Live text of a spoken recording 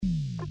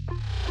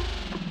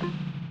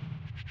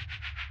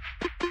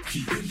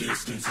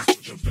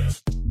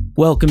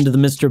Welcome to the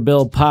Mr.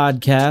 Bill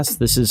podcast.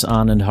 This is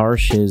Anand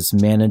Harsh, his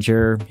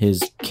manager,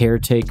 his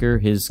caretaker,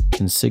 his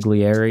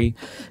consigliere.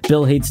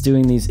 Bill hates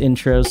doing these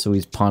intros, so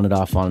he's pawned it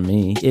off on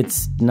me.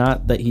 It's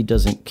not that he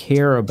doesn't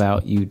care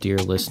about you, dear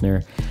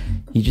listener.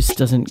 He just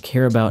doesn't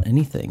care about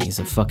anything. He's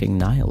a fucking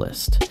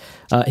nihilist.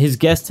 His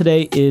guest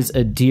today is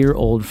a dear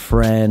old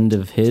friend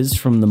of his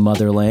from the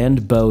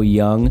motherland, Beau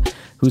Young,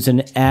 who's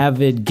an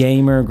avid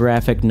gamer,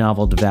 graphic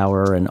novel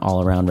devourer, and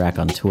all-around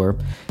raconteur.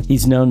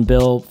 He's known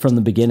Bill from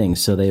the beginning,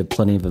 so they have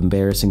plenty of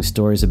embarrassing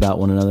stories about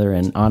one another,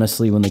 and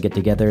honestly, when they get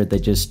together, they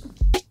just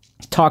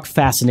talk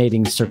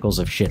fascinating circles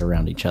of shit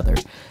around each other,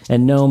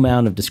 and no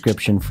amount of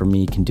description for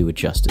me can do it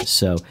justice,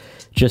 so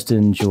just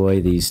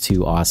enjoy these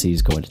two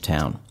Aussies going to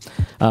town.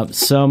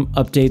 Some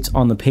updates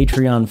on the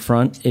Patreon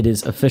front. It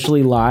is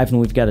officially live, and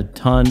we've got a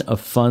ton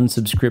of fun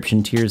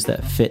subscription tiers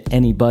that fit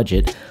any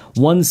budget.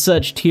 One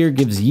such tier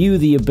gives you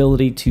the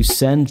ability to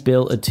send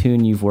Bill a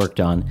tune you've worked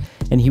on,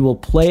 and he will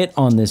play it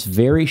on this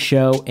very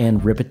show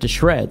and rip it to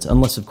shreds,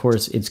 unless, of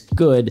course, it's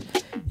good,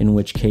 in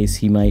which case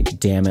he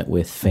might damn it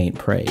with faint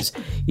praise.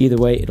 Either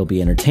way, it'll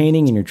be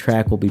entertaining, and your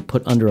track will be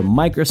put under a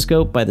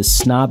microscope by the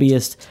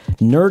snobbiest,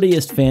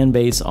 nerdiest fan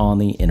base on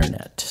the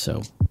internet.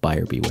 So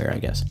buyer beware, I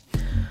guess.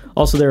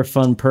 Also, there are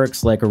fun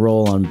perks like a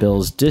role on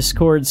Bill's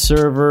Discord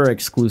server,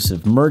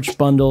 exclusive merch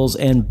bundles,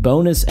 and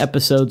bonus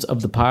episodes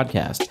of the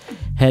podcast.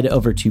 Head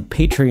over to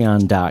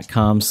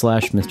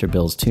patreon.com/Mr.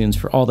 Bill's Tunes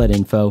for all that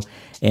info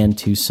and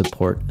to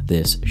support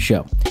this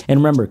show. And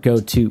remember, go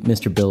to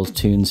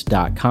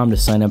MrBillsTunes.com to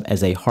sign up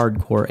as a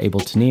hardcore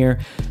Ableton-ear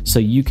so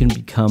you can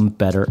become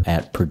better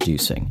at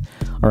producing.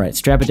 All right,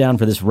 strap it down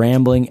for this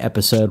rambling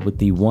episode with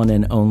the one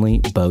and only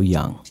Beau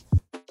Young.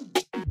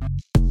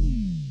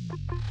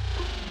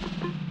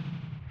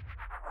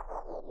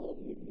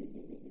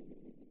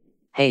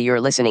 Hey,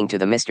 you're listening to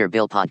the Mr.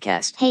 Bill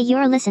podcast. Hey,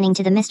 you're listening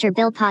to the Mr.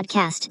 Bill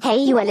podcast.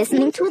 Hey, you are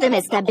listening to the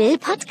Mr. Bill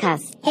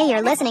podcast. Hey,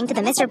 you're listening to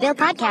the Mr. Bill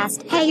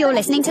podcast. Hey, you're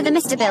listening to the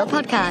Mr. Bill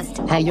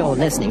podcast. Hey, you're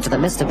listening to the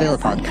Mr. Bill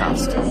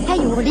podcast. Hey,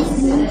 you're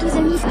listening to the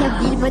Mr.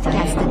 Bill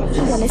podcast.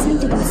 Hey, you're listening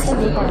to the Mr.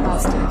 Bill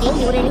podcast. Hey,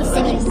 you're listening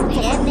to the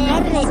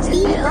Mr.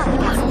 Bill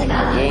podcast.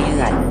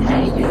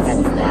 Hey, you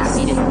got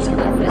listening to the Mr.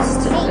 Bill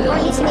podcast. Hey,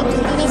 you're listening to the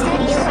Mr.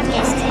 Bill podcast.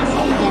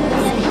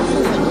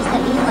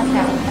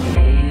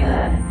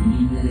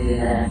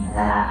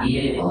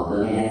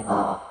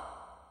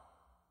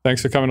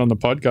 Thanks for coming on the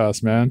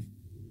podcast, man.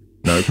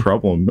 No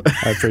problem.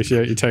 I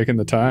appreciate you taking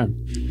the time.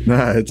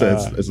 No, it's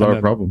not a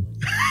problem.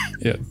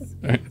 Yeah,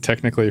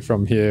 technically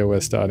from here we're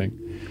starting.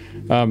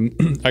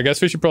 I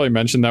guess we should probably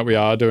mention that we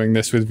are doing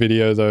this with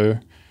video, though,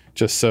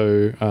 just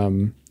so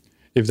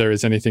if there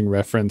is anything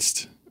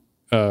referenced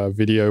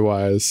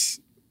video-wise,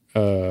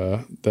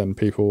 then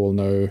people will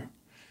know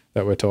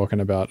that we're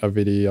talking about a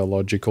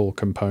videological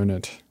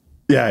component.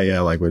 Yeah,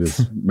 like we're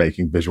just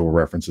making visual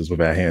references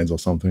with our hands or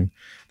something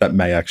that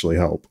may actually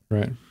help.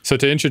 Right. So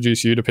to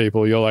introduce you to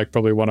people, you're like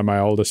probably one of my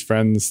oldest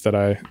friends that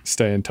I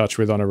stay in touch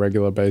with on a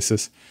regular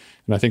basis.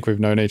 And I think we've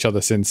known each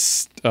other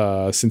since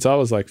I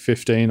was like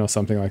 15 or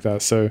something like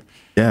that. So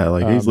yeah,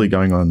 like easily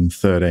going on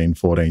 13,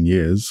 14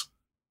 years.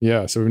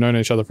 Yeah, so we've known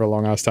each other for a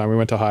long ass time. We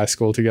went to high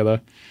school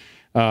together.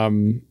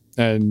 And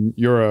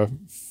you're a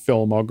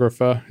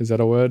filmographer, is that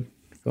a word?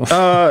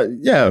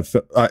 Yeah,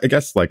 I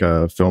guess like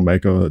a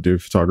filmmaker. I do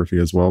photography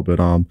as well,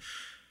 but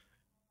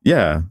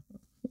yeah,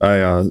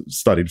 I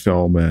studied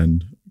film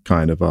and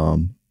kind of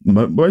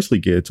mostly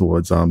geared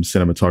towards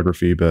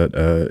cinematography, but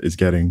is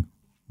getting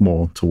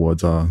more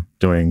towards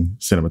doing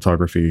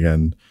cinematography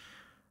and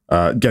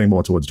getting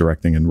more towards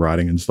directing and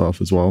writing and stuff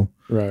as well.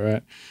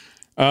 Right.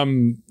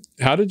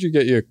 How did you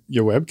get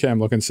your webcam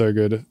looking so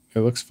good?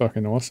 It looks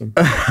fucking awesome.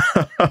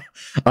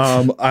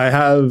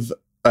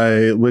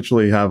 I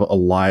literally have a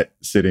light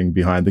sitting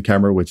behind the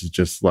camera, which is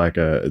just like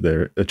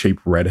a cheap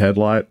red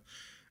headlight.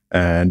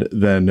 And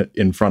then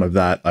in front of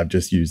that, I've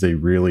just used a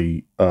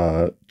really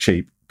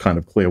cheap kind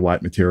of clear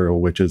white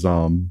material, which is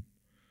like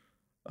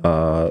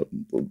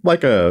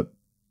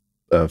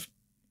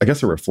I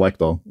guess a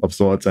reflector of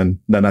sorts. And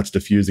then that's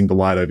diffusing the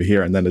light over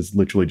here. And then it's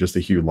literally just a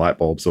Hue light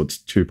bulb. So it's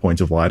 2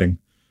 points of lighting.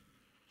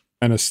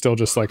 And it's still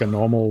just like a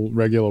normal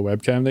regular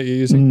webcam that you're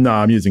using? No,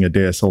 I'm using a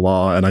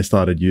DSLR, and I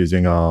started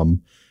using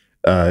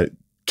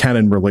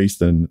Canon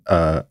released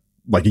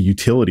like a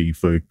utility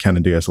for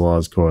Canon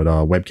DSLRs called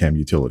Webcam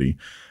Utility,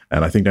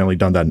 and I think they only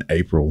done that in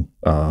April,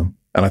 and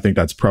I think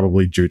that's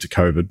probably due to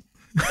COVID.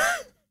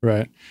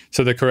 Right.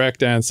 So the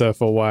correct answer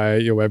for why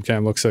your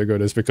webcam looks so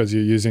good is because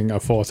you're using a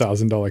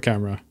 $4,000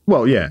 camera.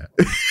 Well, yeah.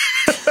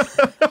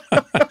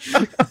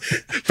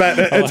 But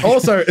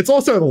it's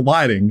also the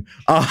lighting.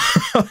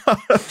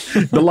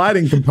 The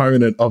lighting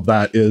component of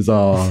that is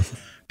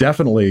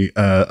definitely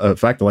a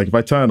factor. Like if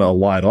I turn a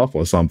light off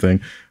or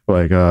something,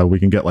 like we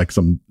can get like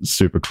some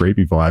super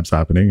creepy vibes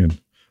happening, and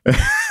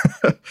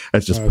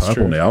it's just purple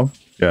true. Now.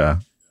 Yeah.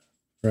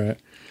 Right.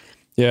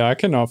 Yeah, I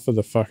cannot for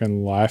the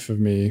fucking life of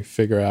me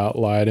figure out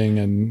lighting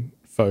and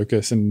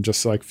focus and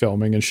just like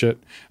filming and shit.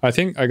 I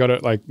think I got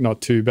it like not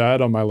too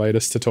bad on my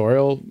latest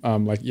tutorial.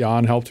 Like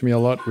Jan helped me a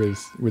lot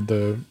with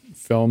the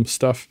film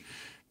stuff.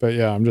 But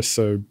yeah, I'm just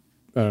so,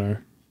 I don't know,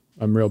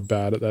 I'm real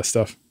bad at that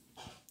stuff.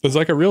 There's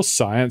like a real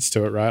science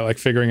to it, right? Like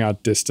figuring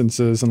out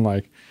distances and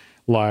like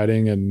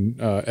lighting and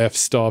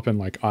f-stop and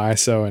like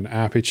ISO and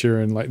aperture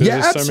and like yeah,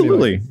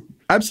 absolutely. So many,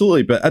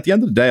 absolutely. But at the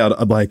end of the day,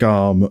 I'd like,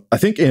 I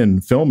think in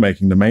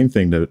filmmaking, the main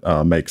thing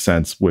that makes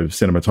sense with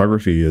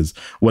cinematography is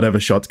whatever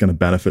shot's going to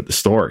benefit the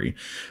story.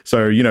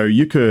 So, you know,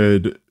 you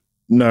could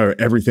know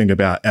everything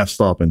about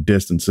f-stop and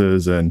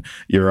distances and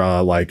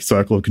your like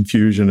circle of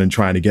confusion and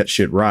trying to get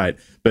shit right.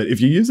 But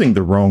if you're using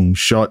the wrong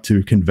shot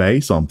to convey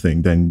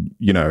something, then,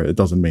 you know, it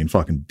doesn't mean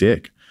fucking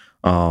dick.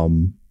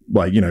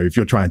 Like, you know, if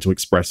you're trying to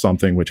express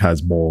something which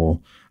has more,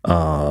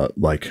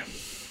 like,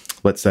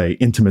 let's say,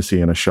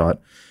 intimacy in a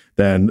shot,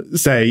 then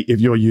say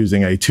if you're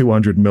using a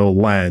 200 mil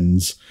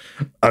lens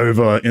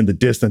over in the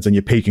distance and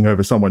you're peeking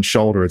over someone's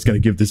shoulder, it's going to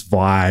give this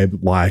vibe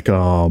like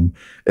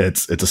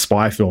it's a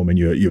spy film and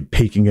you're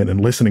peeking in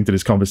and listening to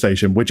this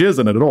conversation, which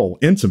isn't at all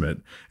intimate.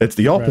 It's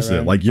the opposite.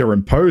 Right. Like you're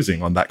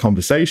imposing on that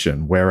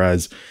conversation.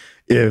 Whereas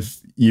if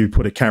you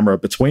put a camera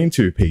between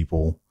two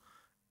people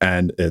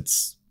and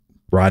it's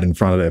right in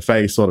front of their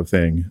face sort of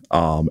thing,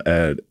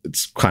 and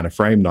it's kind of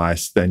framed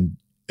nice, then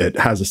it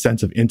has a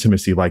sense of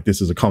intimacy, like this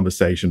is a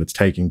conversation that's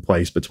taking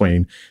place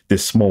between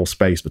this small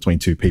space between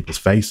two people's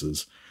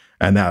faces.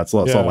 And now it's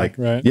so like,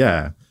 right.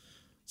 Yeah.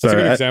 So that's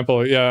a good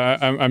example. Yeah,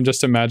 I'm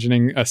just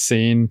imagining a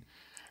scene,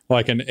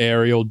 like an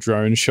aerial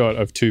drone shot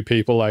of two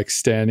people like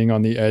standing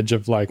on the edge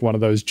of like one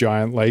of those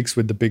giant lakes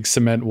with the big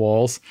cement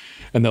walls.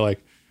 And they're like,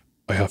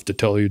 I have to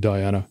tell you,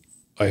 Diana,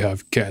 I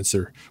have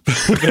cancer.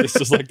 But it's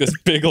just like this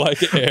big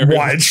like area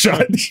wide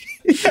shot.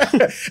 Yeah,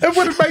 it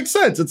wouldn't make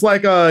sense. It's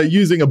like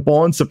using a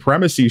Bourne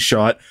Supremacy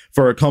shot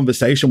for a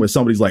conversation where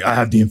somebody's like, I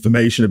have the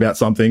information about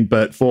something,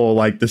 but for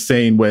like the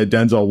scene where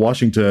Denzel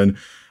Washington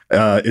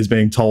is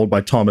being told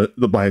by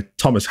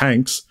Thomas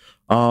Hanks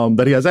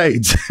that he has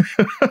AIDS.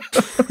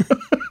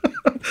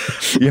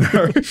 You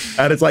know,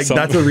 and it's like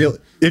that's a real.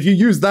 If you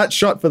use that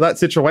shot for that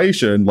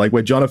situation, like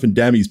where Jonathan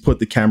Demme's put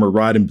the camera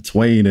right in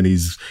between and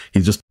he's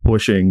just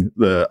pushing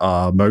the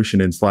motion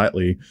in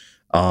slightly,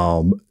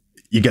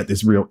 you get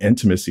this real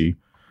intimacy.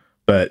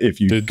 But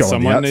if you go on the outside,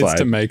 someone needs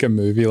to make a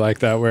movie like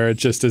that where it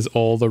just is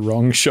all the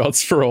wrong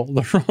shots for all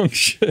the wrong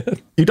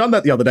shit. You done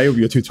that the other day with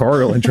your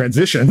tutorial and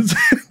transitions.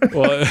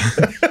 Well,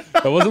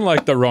 it wasn't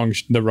like the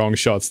wrong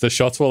shots. The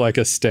shots were like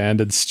a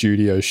standard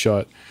studio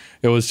shot.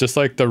 It was just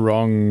like the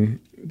wrong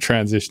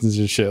transitions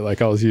and shit.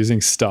 Like I was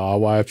using star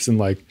wipes and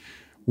like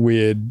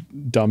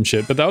weird dumb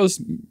shit. But that was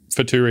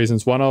for two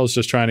reasons. One, I was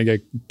just trying to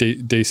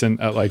get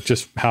decent at like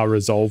just how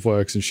Resolve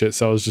works and shit.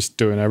 So I was just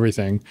doing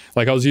everything.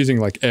 Like I was using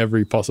like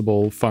every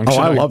possible function.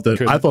 Oh, I loved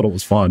it. I thought it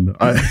was fun.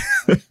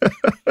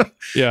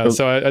 Yeah,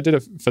 so I did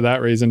it for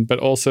that reason. But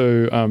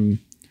also,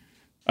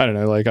 I don't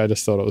know, like I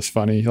just thought it was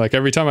funny. Like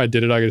every time I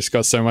did it, I just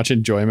got so much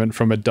enjoyment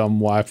from a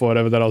dumb wipe or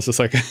whatever that I was just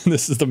like,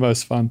 this is the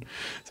most fun.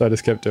 So I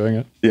just kept doing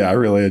it. Yeah, I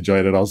really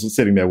enjoyed it. I was just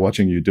sitting there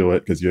watching you do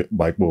it because you're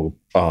like, well,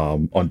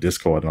 on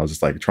Discord, and I was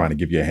just like trying to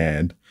give you a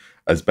hand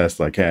as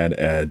best I can.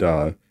 And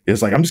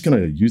it's like, I'm just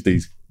going to use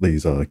these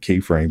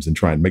keyframes and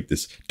try and make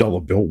this dollar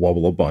bill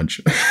wobble a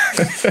bunch.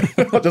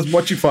 I'll just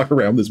watch you fuck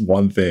around with this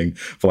one thing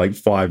for like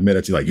 5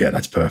 minutes. You're like, yeah,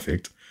 that's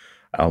perfect.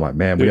 I'm like,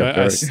 man, we are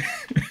very...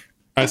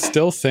 I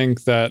still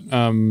think that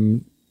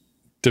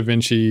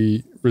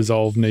DaVinci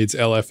Resolve needs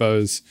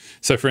LFOs.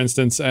 So for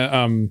instance,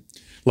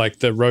 like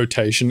the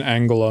rotation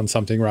angle on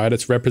something, right?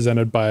 It's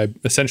represented by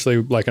essentially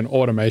like an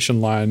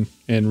automation line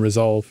in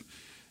Resolve.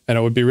 And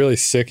it would be really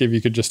sick if you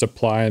could just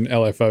apply an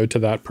LFO to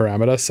that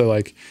parameter. So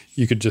like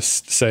you could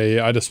just say,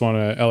 I just want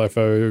an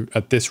LFO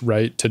at this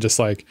rate to just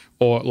like,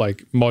 or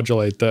like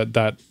modulate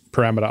that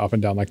parameter up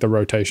and down, like the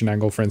rotation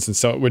angle, for instance.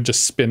 So it would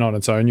just spin on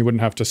its own. You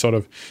wouldn't have to sort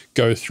of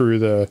go through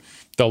the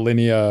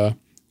linear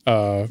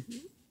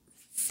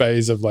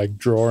phase of like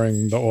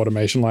drawing the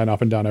automation line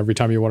up and down every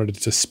time you wanted it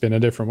to spin a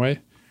different way.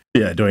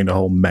 Yeah, doing the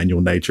whole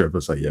manual nature of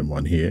it. So yeah,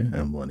 one here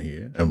and one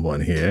here and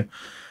one here.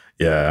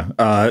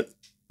 Yeah.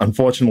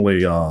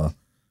 Unfortunately,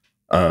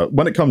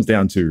 when it comes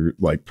down to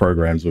like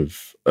programs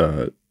with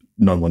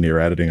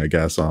nonlinear editing, I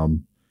guess,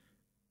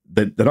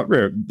 they're not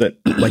rare. That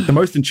like the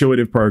most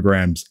intuitive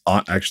programs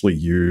aren't actually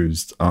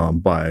used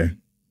by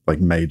like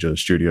major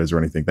studios or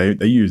anything.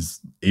 They use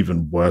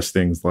even worse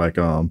things like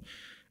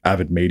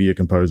Avid Media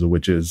Composer,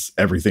 which is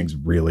everything's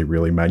really,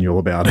 really manual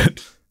about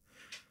it.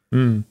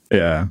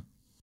 Yeah.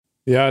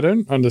 Yeah, I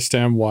don't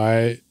understand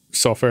why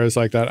software is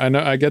like that.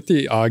 I get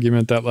the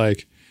argument that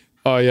like,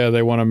 oh yeah,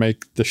 they want to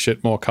make the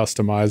shit more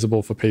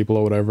customizable for people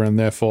or whatever, and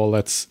therefore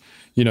let's,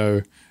 you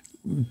know,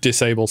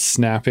 disable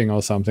snapping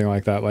or something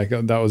like that. Like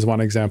that was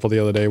one example the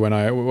other day when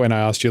I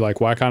asked you like,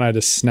 why can't I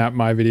just snap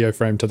my video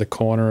frame to the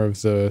corner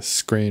of the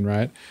screen,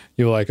 right?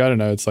 You were like, I don't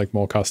know, it's like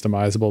more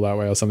customizable that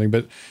way or something.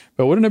 But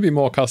wouldn't it be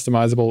more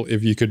customizable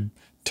if you could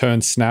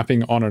turn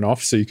snapping on and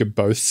off so you could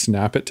both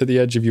snap it to the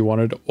edge if you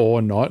wanted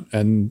or not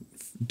and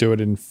do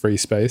it in free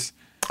space?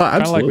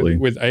 Kind of like absolutely.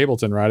 with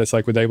Ableton, right? It's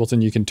like with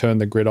Ableton, you can turn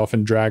the grid off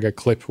and drag a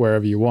clip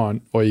wherever you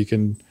want, or you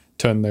can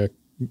turn the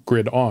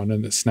grid on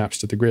and it snaps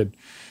to the grid.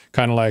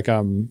 Kind of like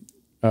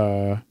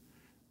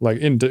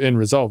in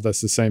Resolve,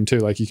 that's the same too.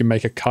 Like you can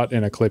make a cut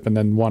in a clip, and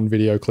then one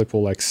video clip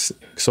will like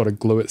sort of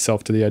glue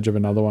itself to the edge of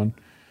another one,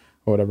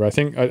 or whatever.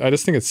 I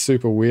just think it's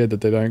super weird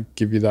that they don't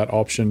give you that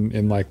option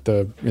in like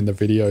in the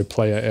video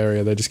player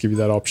area. They just give you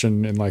that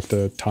option in like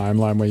the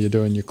timeline where you're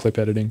doing your clip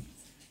editing.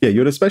 Yeah,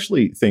 you'd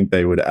especially think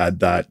they would add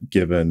that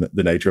given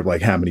the nature of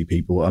like how many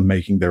people are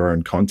making their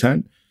own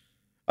content.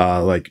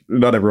 Like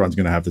not everyone's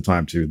going to have the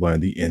time to learn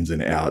the ins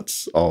and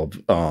outs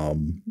of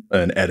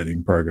an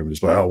editing program.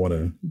 Just like, I want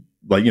to,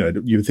 like, you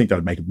know, you would think that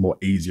would make it more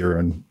easier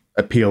and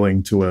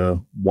appealing to a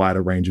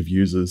wider range of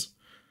users.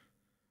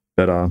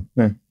 But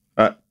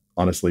I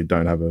honestly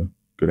don't have a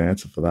good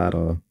answer for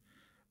that.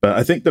 But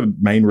I think the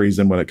main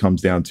reason when it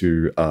comes down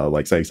to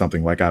like say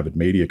something like Avid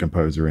Media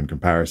Composer in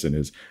comparison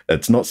is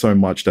it's not so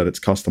much that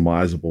it's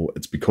customizable,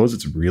 it's because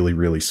it's really,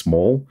 really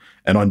small.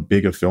 And on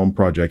bigger film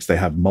projects, they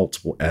have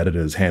multiple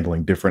editors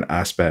handling different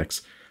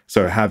aspects.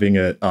 So having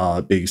it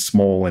be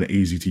small and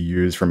easy to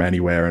use from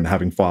anywhere and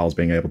having files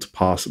being able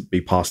to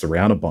be passed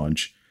around a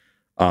bunch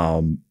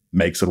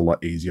makes it a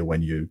lot easier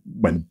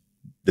when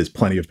there's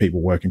plenty of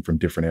people working from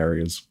different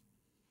areas.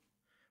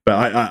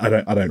 But I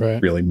don't Right.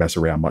 really mess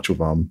around much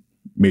with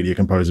Media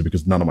Composer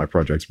because none of my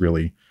projects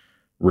really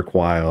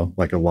require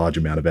like a large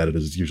amount of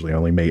editors. It's usually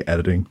only me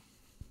editing.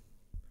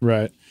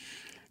 Right.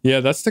 Yeah,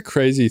 that's the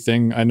crazy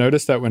thing. I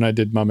noticed that when I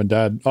did Mum and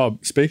Dad. Oh,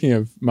 speaking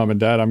of Mum and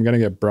Dad, I'm going to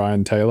get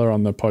Brian Taylor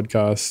on the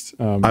podcast.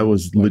 I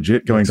was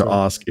legit going to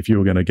ask if you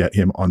were going to get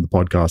him on the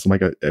podcast. I'm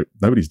like,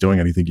 nobody's doing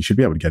anything. You should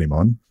be able to get him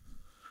on.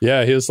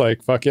 Yeah, he was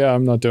like, fuck yeah,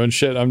 I'm not doing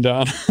shit. I'm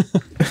down.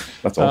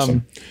 That's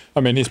awesome. I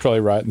mean, he's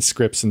probably writing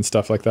scripts and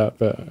stuff like that,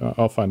 but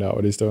I'll find out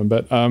what he's doing.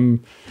 But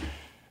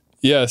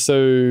yeah,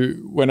 so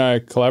when I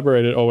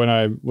collaborated or when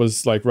I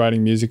was like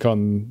writing music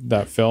on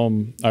that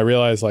film, I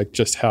realized like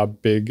just how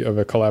big of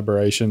a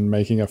collaboration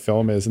making a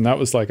film is. And that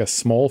was like a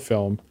small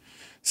film.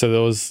 So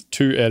there was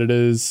 2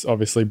 editors,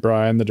 obviously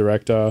Brian, the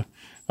director.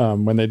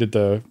 When they did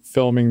the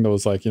filming, there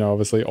was like, you know,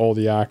 obviously all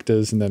the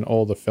actors and then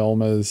all the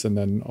filmers and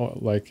then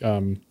like,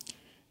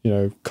 you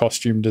know,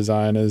 costume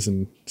designers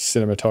and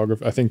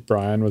cinematographer. I think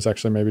Brian was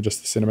actually maybe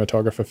just the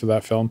cinematographer for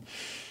that film.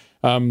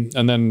 And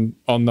then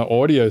on the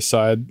audio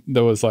side,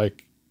 there was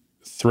like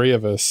 4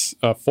 of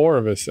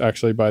us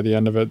actually by the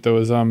end of it. There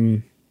was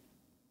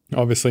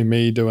obviously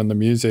me doing the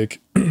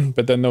music,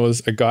 but then there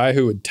was a guy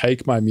who would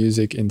take my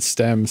music in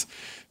stems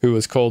who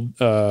was called,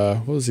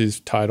 what was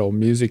his title?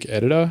 Music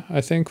editor, I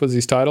think was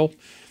his title.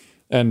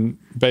 And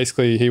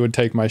basically he would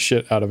take my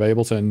shit out of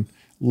Ableton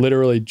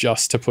literally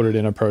just to put it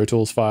in a Pro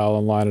Tools file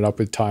and line it up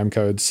with time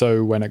code.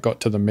 So when it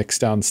got to the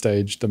mixdown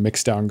stage, the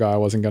mixdown guy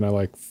wasn't going to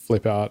like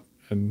flip out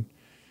and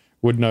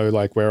would know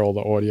like where all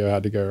the audio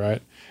had to go,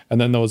 right? And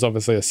then there was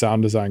obviously a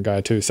sound design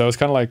guy too. So it was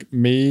kind of like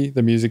me,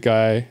 the music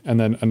guy, and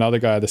then another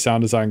guy, the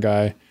sound design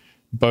guy,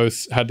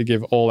 both had to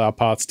give all our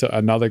parts to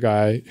another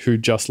guy who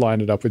just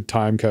lined it up with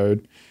time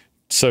code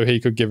so he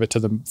could give it to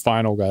the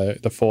final guy,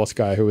 the 4th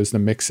guy, who was the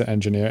mixer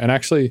engineer. And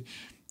actually,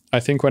 I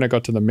think when it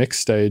got to the mix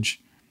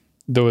stage,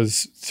 there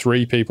was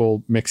 3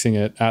 people mixing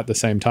it at the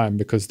same time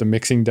because the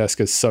mixing desk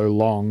is so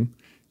long.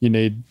 You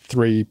need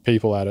 3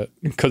 people at it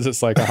because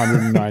it's like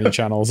 190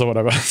 channels or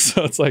whatever.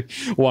 So it's like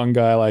one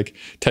guy like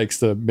takes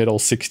the middle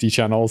 60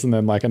 channels and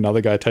then like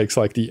another guy takes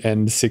like the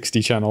end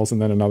 60 channels and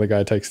then another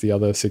guy takes the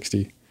other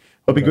 60.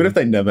 It'd be good if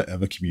they never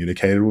ever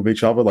communicated with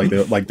each other. Like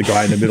the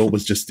guy in the middle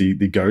was just the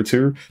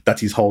go-to.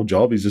 That's his whole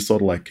job. He's just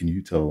sort of like, can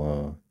you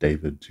tell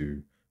David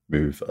to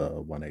move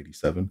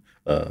 187?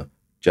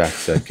 Jack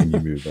said, can you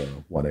move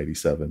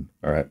 187?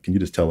 All right. Can you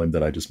just tell him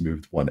that I just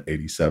moved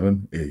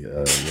 187?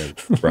 Yeah,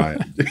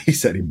 Brian, he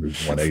said he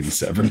moved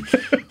 187.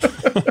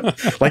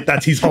 Like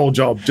that's his whole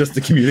job, just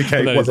to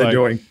communicate what they're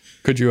doing.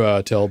 Could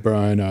you tell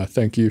Brian,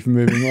 thank you for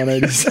moving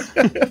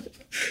 187?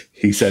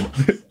 He said,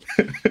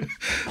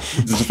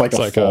 there's just like a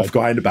 4th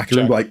guy in the back of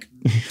the room, like,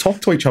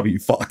 talk to each other, you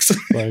fucks.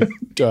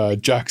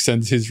 Like Jack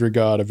sends his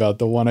regard about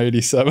the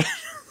 187.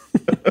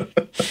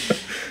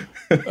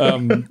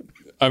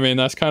 I mean,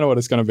 that's kind of what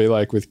it's going to be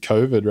like with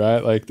COVID,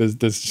 right? Like there's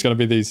just going to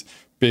be these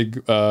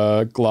big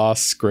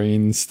glass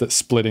screens that's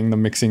splitting the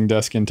mixing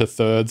desk into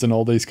thirds, and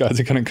all these guys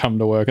are going to come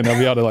to work and they'll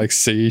be able to like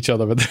see each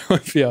other, but they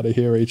won't be able to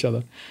hear each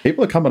other.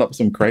 People are coming up with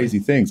some crazy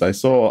things. I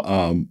saw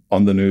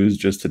on the news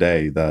just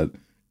today that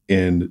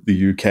in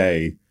the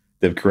UK,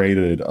 they've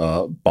created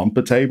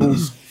bumper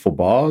tables for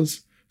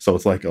bars. So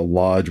it's like a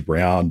large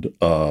round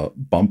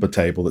bumper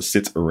table that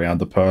sits around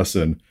the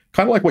person,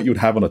 kind of like what you would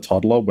have on a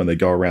toddler when they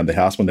go around the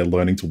house when they're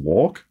learning to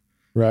walk.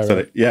 Right.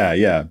 So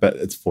yeah, but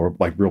it's for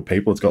like real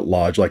people. It's got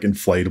large like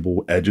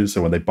inflatable edges,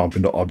 so when they bump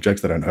into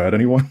objects, they don't hurt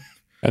anyone.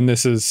 And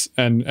this is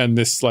and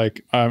this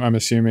like I'm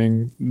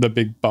assuming the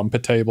big bumper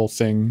table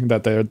thing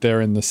that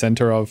they're in the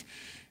center of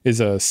is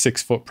a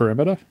 6-foot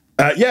perimeter.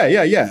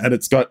 Yeah, and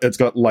it's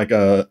got like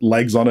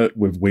legs on it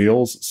with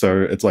wheels,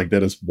 so it's like they're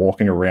just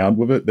walking around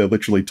with it. They're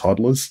literally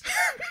toddlers,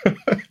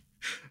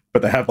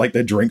 but they have like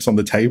their drinks on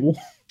the table.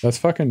 That's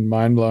fucking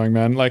mind blowing,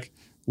 man. Like,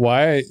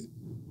 why?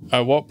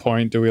 At what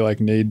point do we like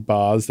need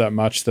bars that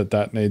much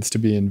that needs to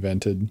be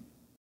invented?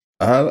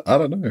 I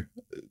don't know.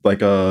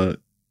 Like I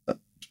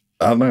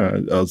don't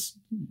know. It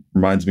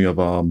reminds me of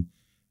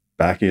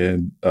back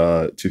in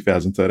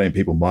 2013,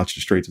 people marched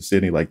the streets of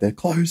Sydney like they're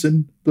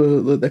closing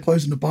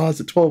the bars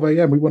at 12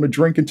 a.m. We want to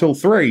drink until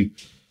 3.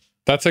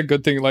 That's a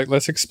good thing. Like,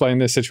 let's explain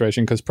this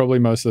situation because probably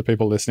most of the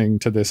people listening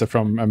to this are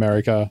from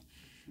America,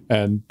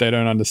 and they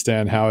don't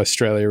understand how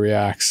Australia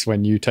reacts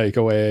when you take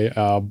away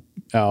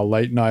our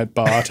late night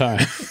bar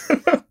time.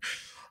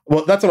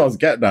 Well, that's what I was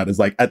getting at. Is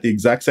like at the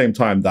exact same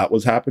time that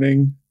was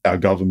happening, our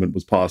government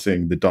was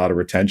passing the Data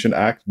Retention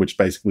Act, which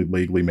basically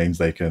legally means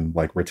they can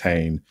like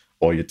retain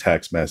all your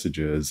text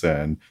messages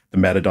and the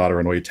metadata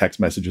and all your text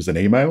messages and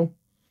email.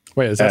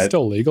 Wait, is that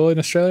still legal in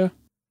Australia?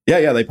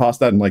 Yeah, they passed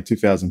that in like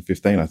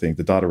 2015, I think,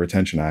 the Data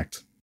Retention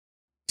Act.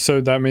 So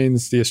that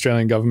means the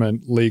Australian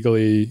government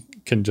legally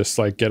can just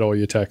like get all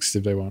your texts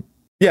if they want.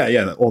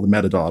 Yeah, all the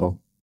metadata.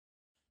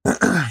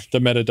 The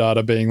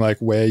metadata being like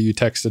where you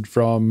texted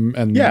from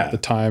and the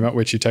time at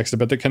which you texted,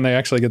 but can they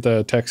actually get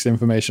the text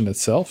information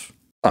itself?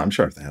 I'm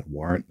sure if they had a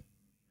warrant,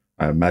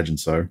 I imagine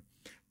so.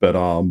 But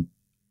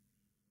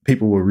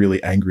people were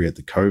really angry at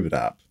the COVID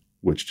app,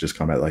 which just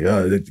come out like,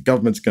 oh, the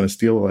government's going to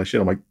steal all that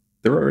shit. I'm like,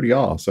 they already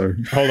are. So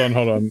hold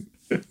on.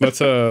 Let's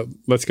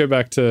go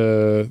back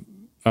to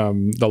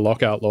the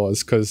lockout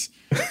laws, because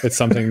it's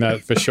something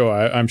that for sure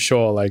I'm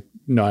sure like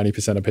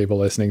 90% of people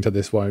listening to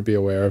this won't be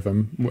aware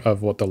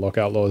of what the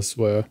lockout laws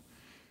were.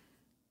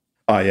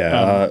 Oh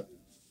yeah.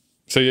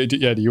 So do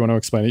you want to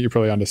explain it? You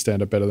probably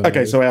understand it better than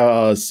okay. So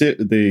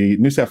the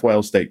New South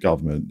Wales state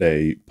government,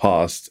 they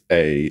passed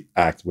a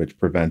act which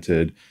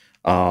prevented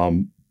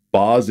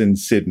bars in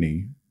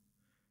Sydney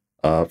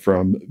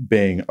from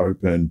being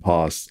open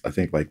past, I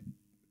think, like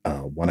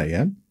 1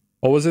 a.m.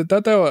 Or was it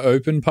that they were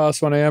open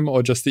past 1 a.m.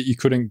 or just that you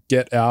couldn't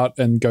get out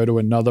and go to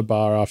another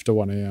bar after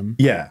 1 a.m.?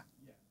 Yeah.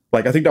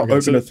 Like, I think they were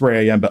open at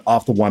 3 a.m., but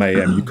after 1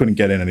 a.m., you couldn't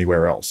get in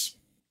anywhere else.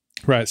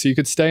 Right. So you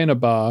could stay in a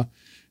bar,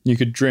 you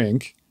could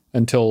drink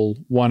until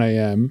 1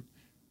 a.m.,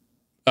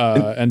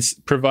 and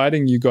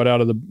providing you got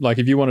out of the, like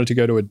if you wanted to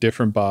go to a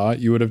different bar,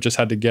 you would have just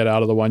had to get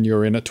out of the one you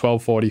were in at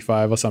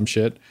 12:45 or some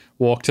shit,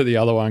 walk to the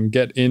other one,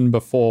 get in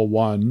before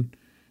 1,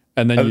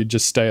 and then you'd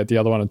just stay at the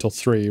other one until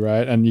 3,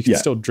 right? And you can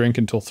still drink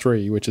until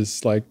 3, which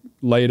is like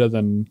later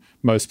than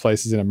most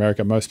places in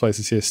America. Most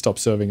places here stop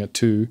serving at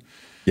 2.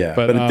 Yeah,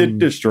 but it did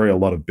destroy a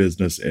lot of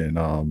business in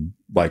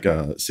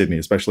Sydney,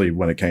 especially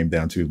when it came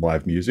down to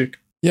live music.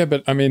 Yeah,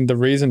 but I mean, the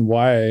reason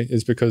why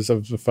is because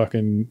of the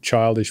fucking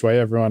childish way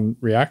everyone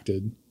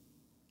reacted.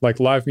 Like,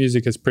 live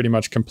music is pretty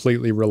much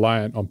completely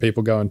reliant on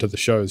people going to the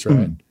shows,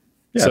 right?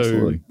 Yeah, so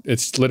absolutely.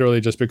 It's literally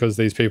just because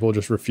these people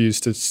just refuse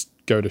to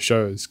go to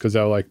shows because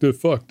they're like, "Dude,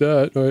 fuck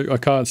that.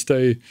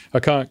 I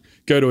can't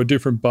go to a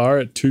different bar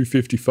at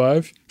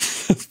 2:55.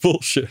 That's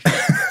bullshit.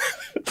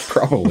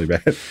 Probably,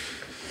 man.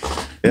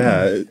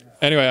 Yeah.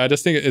 Anyway, I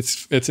just think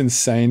it's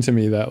insane to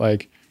me that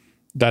like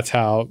that's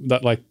how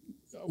that like,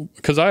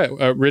 because I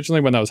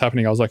originally when that was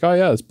happening, I was like, oh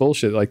yeah, it's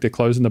bullshit. Like they're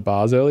closing the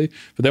bars early.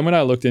 But then when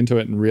I looked into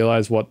it and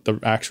realized what the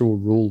actual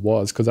rule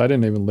was, because I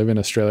didn't even live in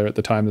Australia at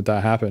the time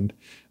that happened.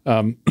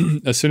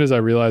 As soon as I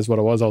realized what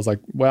it was, I was like,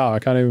 wow, I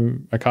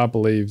can't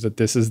believe that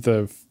this is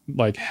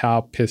like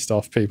how pissed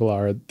off people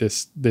are at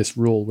this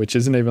rule, which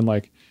isn't even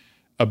like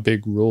a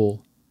big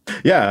rule.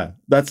 Yeah,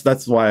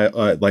 that's why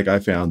I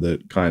found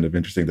it kind of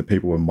interesting that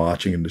people were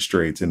marching in the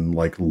streets in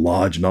like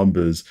large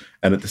numbers,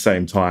 and at the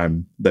same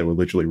time they were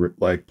literally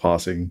like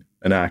passing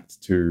an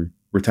act to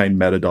retain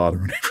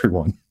metadata on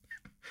everyone.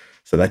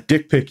 So that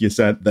dick pic you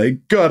sent, they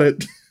got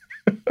it.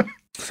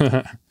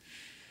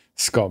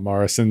 Scott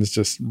Morrison's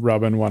just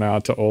rubbing one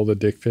out to all the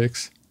dick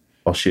pics.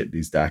 Oh shit,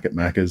 these Dackett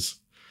Maccas.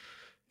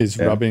 He's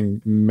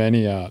rubbing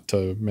many out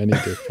to many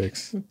dick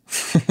pics.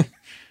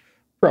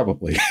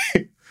 Probably.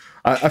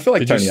 I feel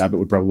like Tony Abbott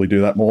would probably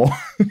do that more.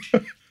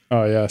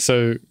 Oh, yeah.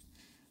 So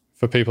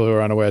for people who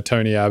are unaware,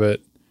 Tony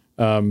Abbott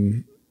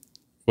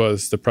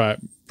was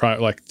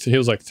the he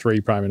was like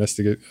 3 prime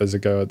ministers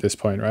ago at this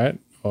point, right?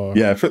 Or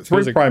yeah,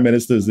 3 prime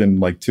ministers in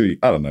like 2,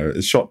 I don't know,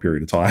 a short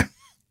period of time.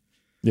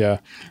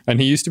 Yeah.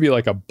 And he used to be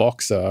like a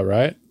boxer,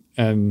 right?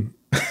 And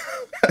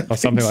or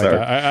something like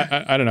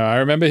that. I don't know. I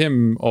remember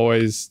him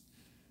always...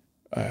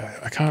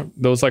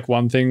 there was like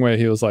one thing where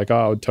he was like, oh,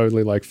 I would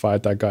totally like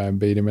fight that guy and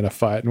beat him in a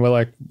fight. And we're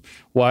like,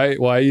 why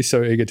are you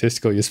so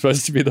egotistical? You're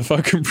supposed to be the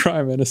fucking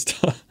prime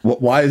minister.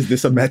 Why is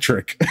this a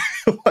metric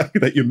like,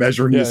 that you're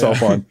measuring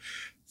yourself on?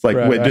 It's like,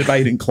 we're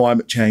debating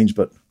climate change,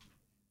 but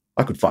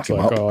I could fuck him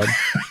up.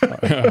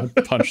 I'd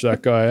punch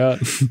that guy out.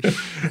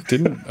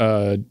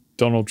 Didn't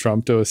Donald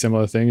Trump do a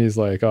similar thing? He's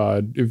like,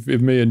 oh, if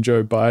me and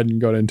Joe Biden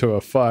got into a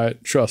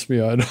fight, trust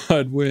me,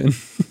 I'd win.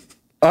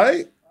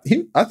 I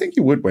think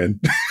you would win.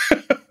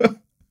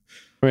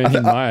 I mean, he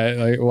might.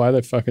 Like, why are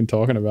they fucking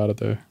talking about it,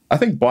 though? I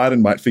think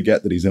Biden might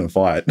forget that he's in a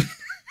fight.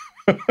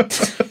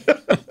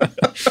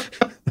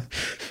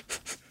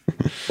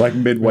 Like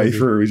midway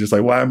through, he's just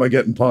like, why am I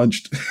getting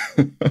punched?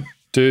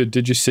 Dude,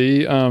 did you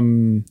see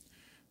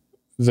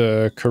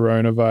the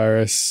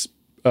coronavirus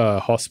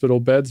hospital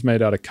beds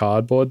made out of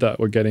cardboard that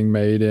were getting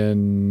made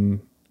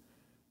in,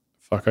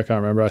 I can't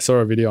remember. I saw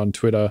a video on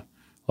Twitter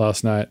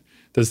last night.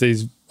 There's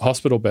these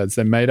hospital beds.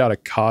 They're made out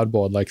of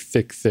cardboard, like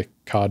thick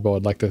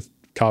cardboard. Like the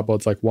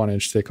cardboard's like 1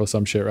 inch thick or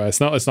some shit, right? It's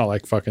not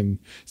like fucking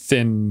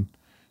thin,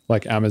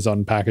 like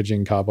Amazon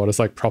packaging cardboard. It's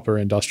like proper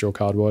industrial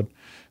cardboard.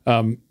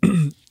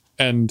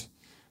 And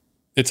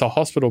it's a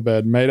hospital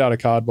bed made out of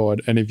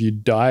cardboard. And if you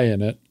die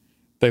in it,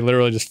 they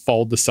literally just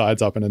fold the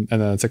sides up and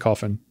then it's a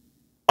coffin.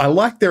 I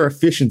like their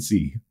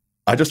efficiency.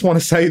 I just want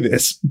to say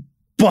this,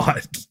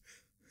 but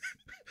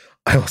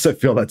I also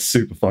feel that's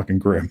super fucking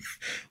grim.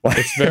 Like,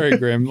 it's very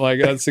grim.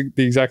 Like that's the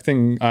exact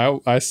thing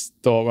I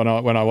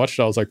thought when I watched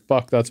it. I was like,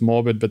 "Fuck, that's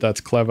morbid, but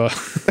that's clever."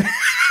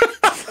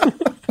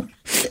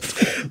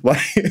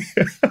 Like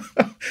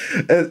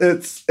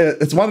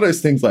it's one of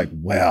those things. Like,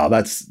 wow,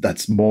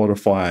 that's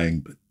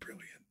mortifying, but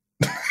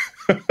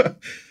brilliant.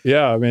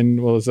 Yeah, I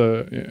mean, well,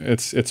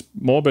 it's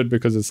morbid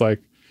because it's like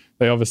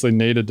they obviously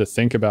needed to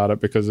think about it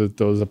because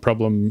there was a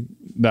problem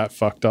that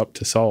fucked up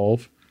to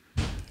solve.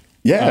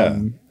 Yeah.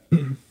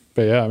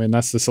 But yeah, I mean,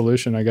 that's the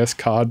solution, I guess.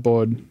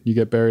 Cardboard, you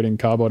get buried in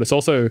cardboard. It's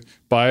also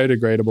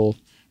biodegradable,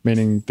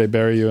 meaning they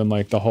bury you and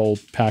like the whole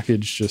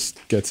package just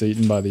gets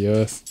eaten by the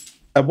earth.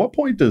 At what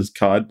point does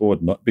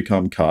cardboard not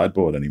become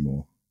cardboard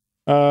anymore?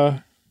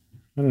 I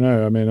don't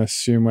know. I mean, I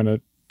assume when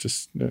it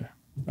just...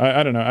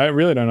 I don't know. I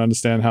really don't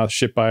understand how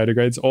shit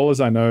biodegrades. All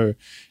as I know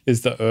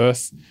is the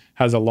earth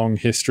has a long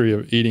history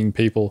of eating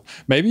people.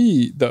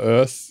 Maybe the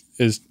earth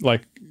is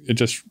like,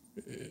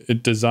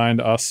 it designed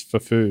us for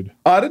food.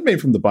 I didn't mean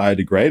from the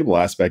biodegradable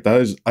aspect.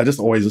 I just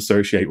always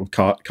associate with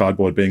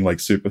cardboard being like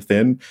super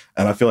thin,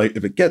 and I feel like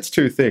if it gets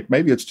too thick,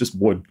 maybe it's just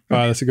wood.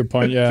 Oh, that's a good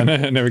point. Yeah,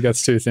 it never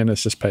gets too thin.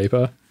 It's just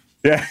paper.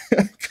 Yeah.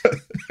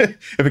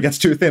 If it gets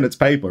too thin, it's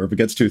paper. If it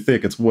gets too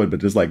thick, it's wood. But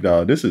just like,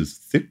 no, this is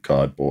thick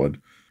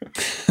cardboard.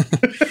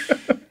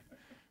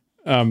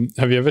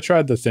 Have you ever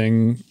tried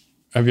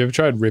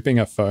ripping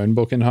a phone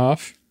book in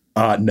half?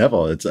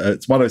 Never.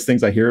 It's one of those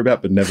things I hear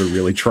about but never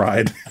really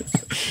tried.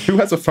 Who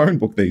has a phone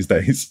book these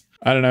days?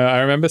 I don't know.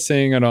 I remember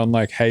seeing it on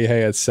like Hey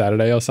It's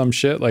Saturday or some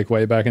shit, like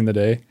way back in the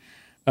day.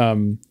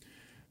 And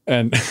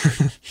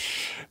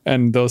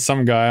and there was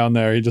some guy on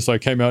there, he just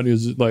like came out and he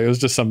was like, it was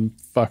just some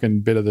fucking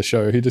bit of the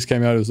show. He just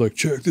came out and was like,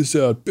 check this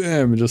out,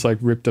 bam, and just like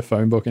ripped a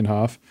phone book in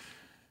half.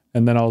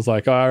 And then I was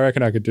like, oh, I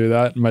reckon I could do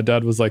that. And my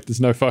dad was like, there's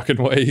no fucking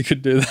way you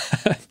could do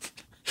that.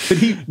 Did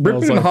he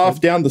rip it in half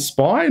down the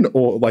spine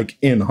or like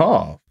in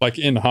half? Like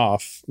in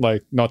half,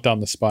 like not down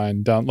the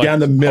spine, down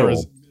the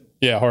middle.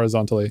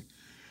 Horizontally.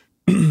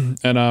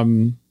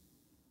 And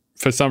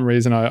for some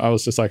reason, I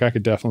was just like, I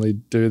could definitely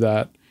do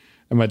that.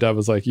 And my dad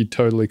was like, you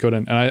totally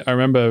couldn't. And I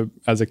remember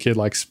as a kid,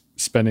 like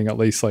spending at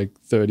least like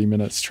 30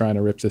 minutes trying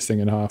to rip this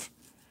thing in half.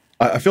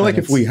 I feel like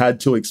if we had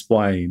to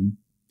explain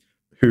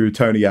who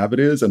Tony Abbott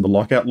is and the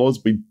lockout laws,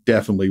 we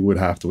definitely would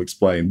have to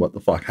explain what the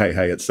fuck Hey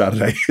It's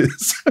Saturday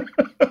is.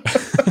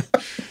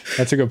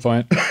 That's a good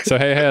point. So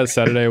Hey It's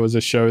Saturday was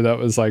a show that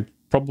was like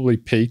probably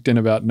peaked in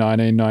about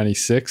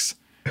 1996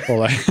 or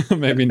like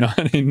maybe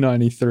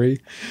 1993.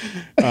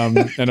 And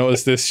it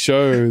was this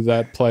show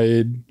that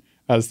played,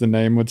 as the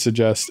name would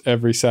suggest,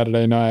 every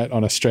Saturday night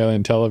on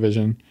Australian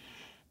television.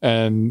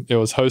 And it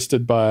was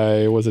hosted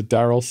by, was it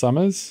Daryl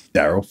Summers?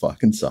 Daryl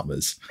fucking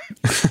Summers.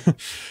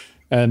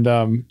 And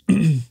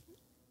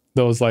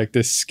there was like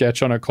this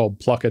sketch on it called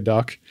Pluck a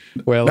Duck.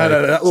 Where no,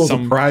 that was a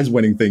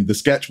prize-winning thing. The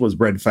sketch was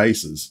Red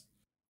Faces.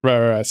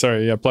 Right.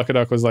 Sorry, yeah. Pluck a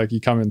Duck was like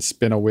you come and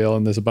spin a wheel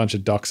and there's a bunch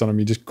of ducks on them.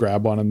 You just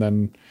grab one and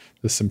then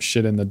there's some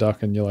shit in the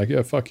duck and you're like,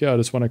 yeah, fuck yeah, I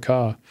just want a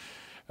car.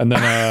 And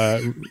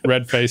then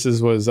Red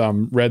Faces was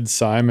Red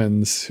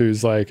Simons,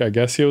 who's like, I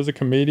guess he was a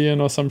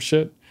comedian or some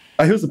shit.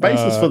 He was the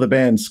bassist for the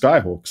band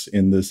Skyhawks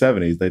in the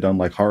 70s. They done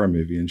like horror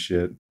movie and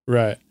shit.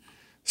 Right.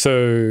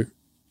 So...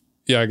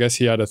 yeah, I guess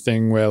he had a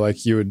thing where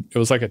like it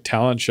was like a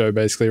talent show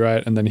basically,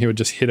 right? And then he would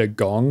just hit a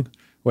gong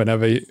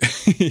whenever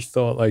he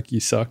thought like you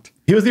sucked.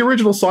 He was the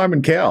original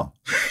Simon Cowell.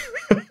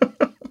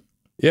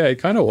 Yeah, he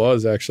kind of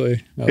was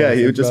actually. Yeah,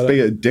 he would just be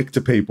a dick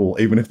to people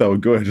even if they were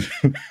good.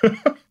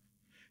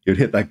 He would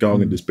hit that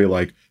gong and just be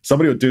like,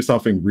 somebody would do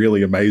something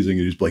really amazing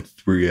and he'd just be like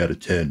 3 out of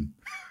 10.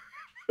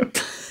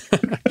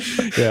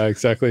 Yeah,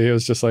 exactly. He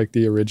was just like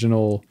the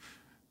original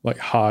like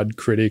hard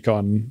critic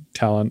on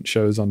talent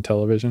shows on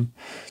television.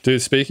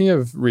 Dude, speaking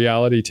of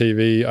reality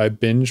TV, I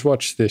binge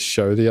watched this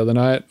show the other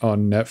night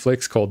on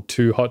Netflix called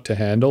Too Hot to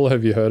Handle.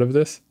 Have you heard of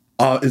this?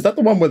 Is that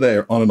the one where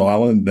they're on an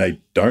island and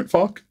they don't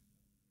fuck?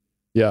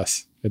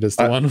 Yes, it is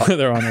the one where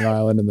they're on an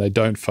island and they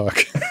don't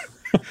fuck.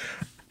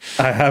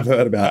 I have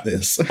heard about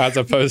this. As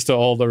opposed to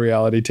all the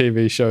reality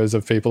TV shows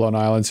of people on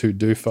islands who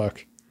do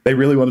fuck. They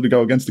really wanted to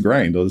go against the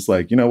grain. They was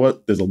like, you know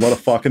what? There's a lot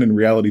of fucking in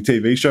reality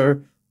TV show.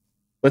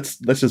 Let's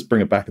just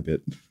bring it back a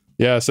bit.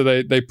 Yeah, so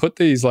they put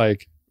these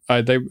like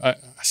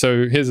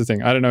so here's the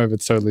thing. I don't know if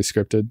it's totally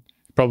scripted.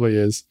 It probably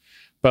is.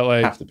 But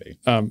like have to be.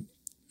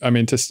 I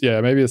mean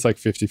maybe it's like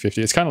 50-50.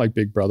 It's kind of like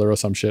Big Brother or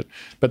some shit.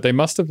 But they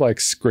must have like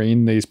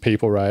screened these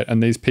people, right?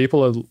 And these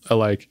people are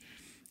like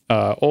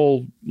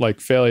all like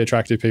fairly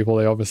attractive people.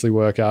 They obviously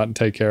work out and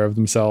take care of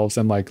themselves,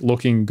 and like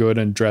looking good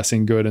and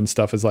dressing good and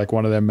stuff is like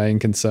one of their main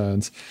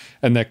concerns.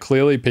 And they're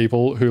clearly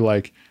people who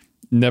like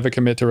never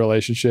commit to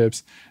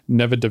relationships,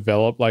 never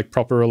develop like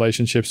proper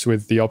relationships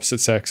with the opposite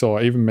sex,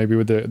 or even maybe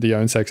with the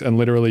own sex, and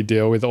literally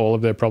deal with all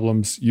of their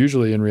problems,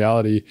 usually in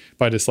reality,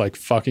 by just like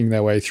fucking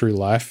their way through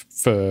life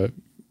for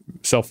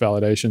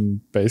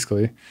self-validation,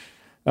 basically.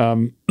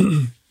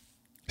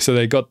 So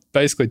they got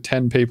basically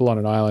 10 people on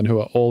an island who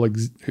are all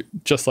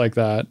just like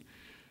that,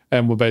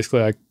 and were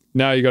basically like,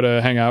 now you got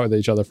to hang out with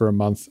each other for a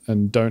month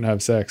and don't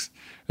have sex.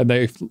 And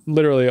they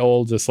literally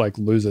all just like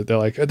lose it. They're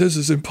like, this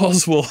is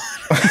impossible.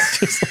 It's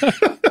just like,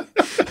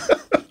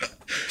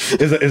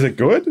 Is it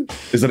good?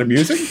 Is it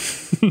amusing?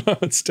 no,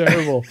 it's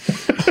terrible.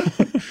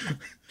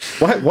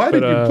 Why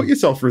did you put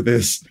yourself through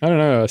this? I don't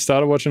know. I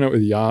started watching it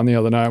with Jan the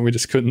other night and we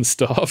just couldn't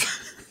stop.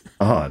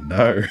 Oh,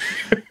 no.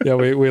 Yeah,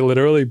 we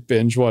literally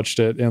binge watched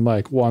it in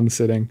like one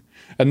sitting.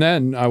 And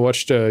then I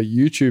watched a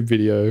YouTube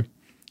video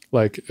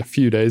like a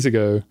few days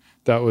ago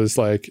that was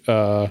like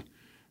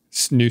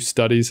new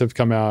studies have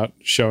come out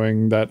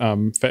showing that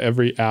for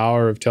every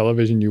hour of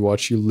television you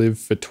watch, you live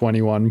for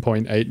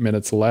 21.8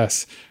 minutes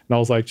less. And I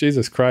was like,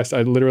 Jesus Christ,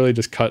 I literally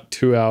just cut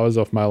 2 hours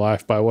off my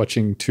life by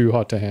watching Too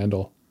Hot to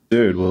Handle.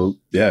 Dude, well,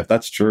 yeah, if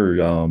that's true,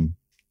 do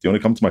you want to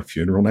come to my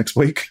funeral next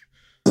week?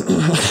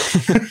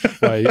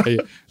 Are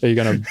you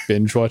going to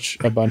binge watch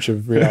a bunch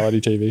of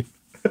reality TV?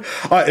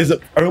 Is it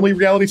only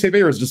reality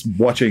TV, or is it just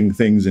watching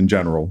things in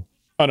general?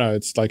 Oh, no,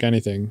 it's like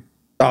anything.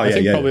 Oh, I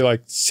think probably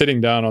like sitting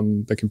down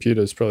on the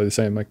computer is probably the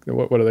same. Like,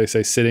 what do they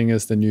say? Sitting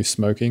is the new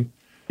smoking.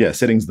 Yeah,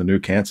 sitting's the new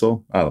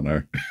cancel. I don't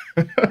know.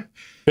 I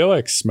feel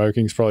like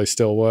smoking's probably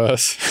still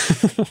worse.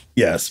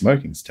 Yeah,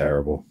 smoking's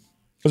terrible.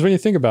 Because when you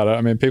think about it,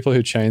 I mean, people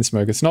who chain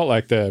smoke, it's not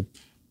like they're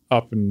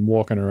up and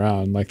walking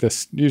around. Like, they're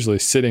usually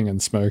sitting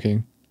and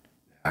smoking.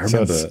 I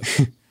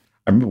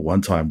remember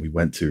one time we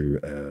went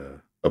to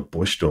a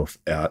bush stuff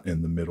out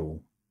in the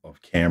middle of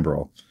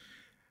Canberra.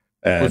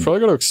 And we've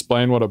probably got to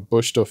explain what a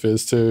bush stuff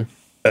is too.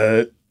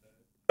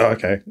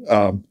 Okay.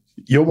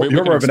 You're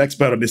more of an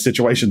expert on this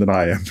situation than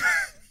I am.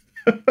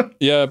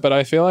 Yeah, but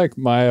I feel like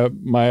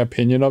my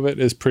opinion of it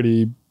is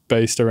pretty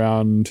based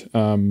around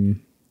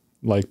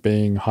like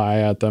being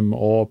high at them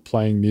or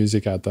playing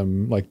music at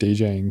them, like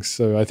DJing.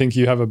 So I think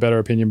you have a better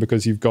opinion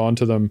because you've gone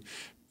to them,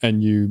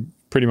 and you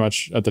pretty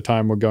much at the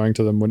time were going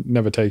to them, were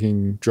never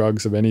taking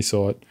drugs of any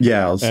sort.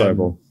 Yeah, I was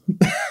sober.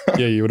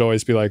 Yeah, you would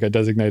always be like a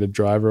designated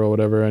driver or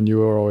whatever, and you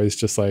were always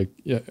just like,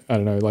 yeah, I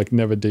don't know, like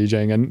never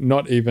DJing and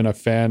not even a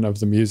fan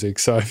of the music.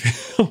 So I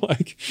feel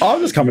like I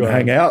was just coming to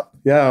hang out.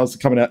 Yeah, I was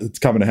coming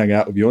to hang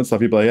out with you and stuff.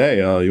 You'd be like, hey,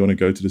 you want to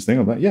go to this thing?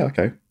 I'm like, yeah,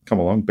 okay, come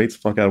along. Beats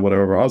the fuck out of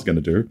whatever I was going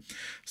to do.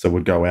 So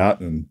we'd go out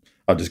and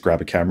I'd just grab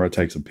a camera,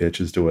 take some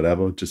pictures, do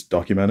whatever, just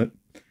document it.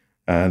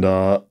 And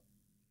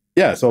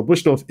yeah, so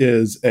Bushdorf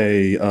is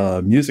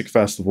a music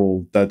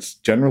festival that's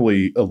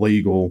generally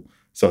illegal,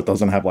 so it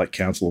doesn't have like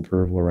council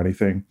approval or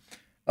anything.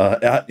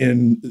 Out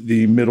in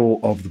the middle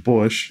of the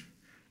bush,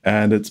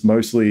 and it's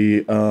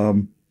mostly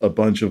a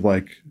bunch of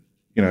like,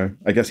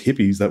 I guess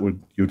hippies that you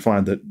would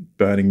find at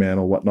Burning Man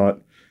or whatnot.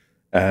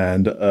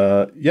 And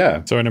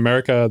yeah. So in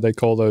America they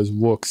call those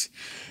wooks,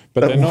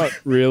 but they're not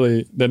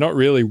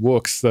really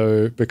wooks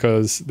though,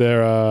 because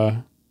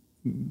they're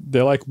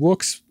like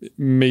wooks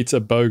meets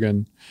a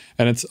bogan,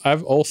 and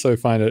I've also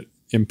find it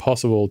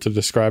impossible to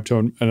describe to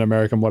an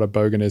American what a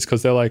bogan is,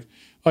 because they're like,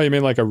 oh, you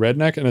mean like a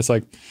redneck? And it's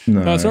like,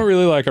 no, it's not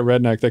really like a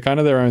redneck. They're kind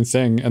of their own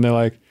thing, and they're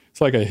like,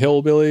 it's like a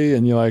hillbilly,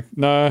 and you're like,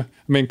 no, I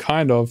mean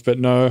kind of, but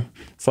no.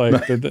 It's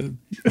like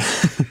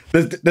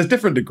there's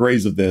different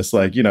degrees of this.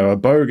 Like, a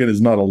bogan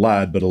is not a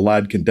lad, but a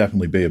lad can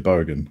definitely be a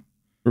bogan.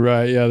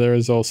 Right? Yeah, there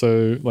is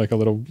also like a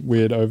little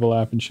weird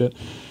overlap and shit.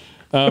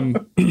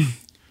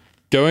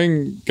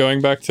 Going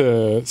back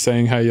to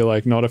saying how you're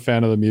like not a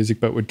fan of the music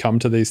but would come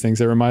to these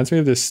things, it reminds me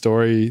of this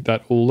story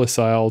that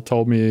Ulasail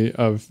told me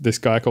of this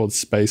guy called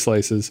Space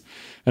Laces.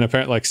 And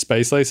apparently like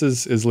Space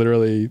Laces is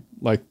literally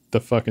like the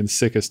fucking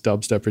sickest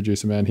dubstep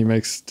producer, man. He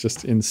makes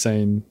just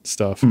insane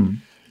stuff.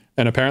 And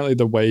apparently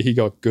the way he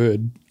got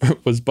good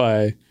was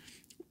by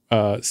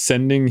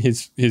sending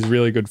his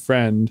really good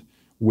friend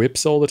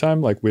whips all the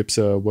time. Like whips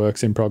are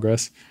works in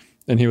progress.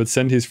 And he would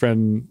send his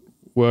friend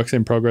works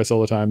in progress all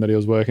the time that he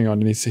was working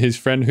on, and his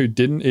friend who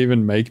didn't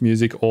even make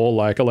music or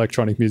like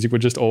electronic music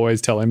would just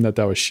always tell him that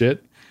was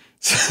shit.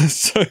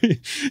 So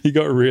he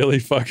got really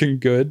fucking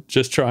good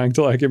just trying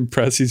to like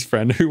impress his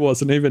friend who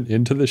wasn't even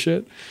into the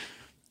shit.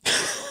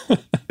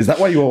 Is that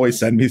why you always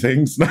send me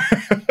things?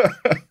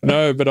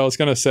 No, but I was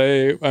going to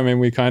say, I mean,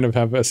 we kind of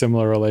have a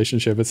similar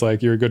relationship. It's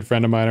like, you're a good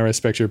friend of mine. I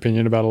respect your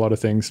opinion about a lot of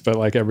things, but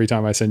like every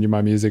time I send you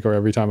my music or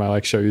every time I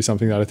like show you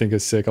something that I think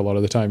is sick, a lot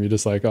of the time you're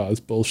just like, oh,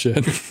 it's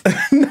bullshit.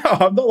 No,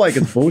 I'm not like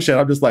it's bullshit.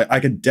 I'm just like, I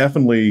can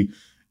definitely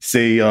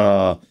see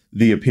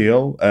the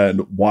appeal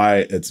and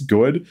why it's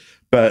good,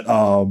 but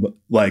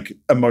like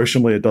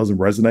emotionally it doesn't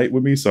resonate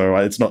with me. So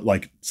it's not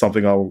like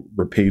something I'll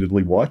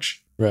repeatedly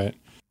watch. Right.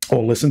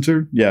 Or listen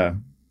to. Yeah.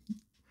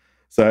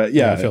 So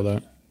yeah. I feel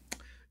that.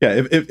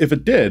 Yeah, if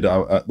it did,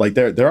 like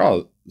there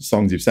are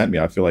songs you've sent me,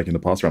 I feel like in the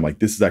past where I'm like,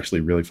 this is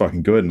actually really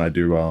fucking good, and I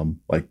do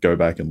like go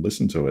back and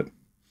listen to it.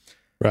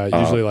 Right,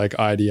 usually like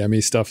IDM-y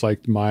stuff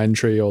like Mind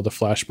Tree or the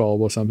Flashbulb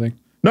or something.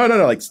 No,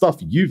 like stuff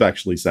you've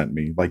actually sent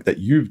me, like that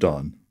you've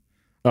done.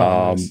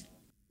 Nice.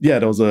 Yeah,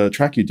 there was a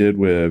track you did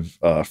with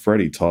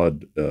Freddie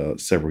Todd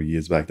several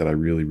years back that I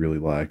really, really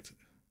liked.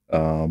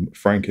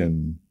 Frank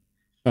and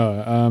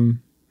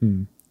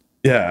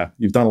yeah,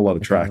 you've done a lot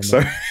of tracks.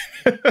 So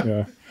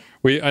yeah,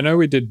 I know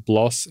we did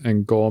Bloss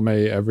and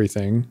Gourmet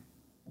Everything.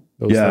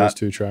 Those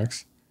two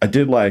tracks. I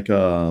did like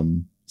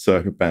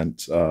Circuit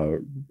Bent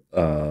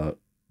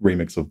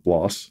remix of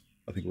Bloss.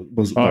 I think it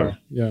was.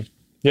 Yeah.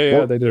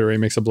 They did a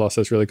remix of Bloss.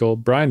 That's really cool.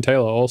 Brian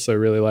Taylor also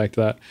really liked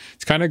that.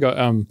 It's kind of got.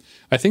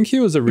 I think he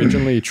was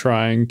originally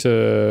trying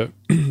to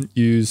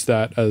use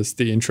that as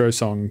the intro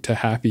song to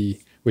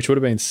Happy, which would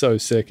have been so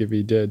sick if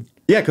he did.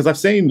 Yeah, because I've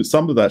seen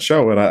some of that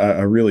show, and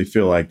I really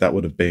feel like that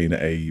would have been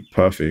a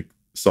perfect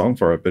song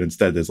for it. But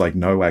instead, there's like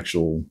no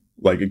actual,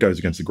 like it goes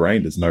against the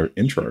grain. There's no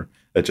intro.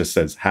 It just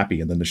says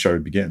Happy, and then the show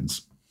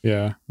begins.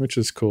 Yeah, which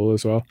is cool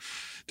as well.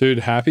 Dude,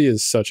 Happy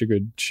is such a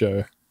good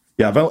show.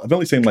 Yeah, I've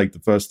only seen like the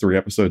first 3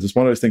 episodes. It's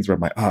one of those things where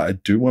I'm like, I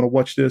do want to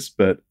watch this,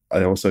 but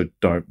I also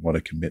don't want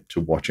to commit to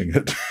watching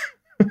it.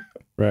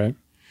 Right.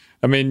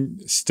 I mean,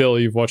 still,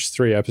 you've watched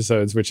 3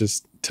 episodes, which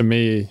is, to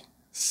me,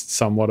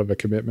 somewhat of a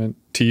commitment.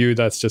 To you,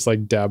 that's just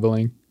like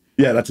dabbling.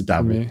 Yeah, that's a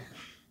dabble.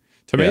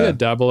 To me, a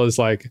dabble is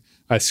like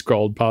I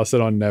scrolled past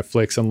it on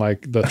Netflix and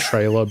like the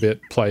trailer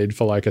bit played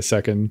for like a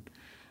second.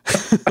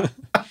 I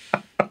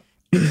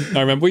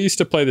remember we used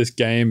to play this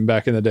game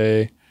back in the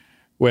day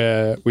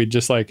where we'd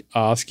just like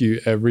ask you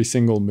every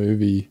single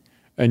movie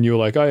and you were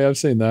like, oh yeah, I've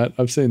seen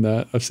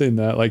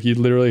that. Like you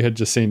literally had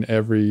just seen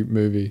every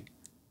movie.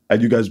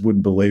 And you guys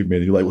wouldn't believe me.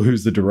 And you're like, well,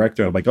 who's the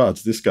director? I'm like, oh,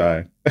 it's this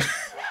guy.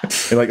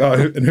 You're like, oh,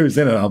 and who's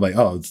in it? I'm like,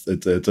 oh, it's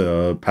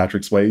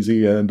Patrick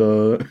Swayze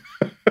and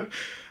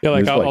yeah,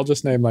 like I'll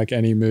just name like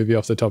any movie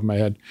off the top of my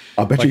head.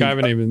 I bet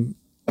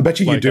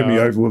you you do me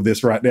over with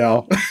this right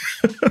now.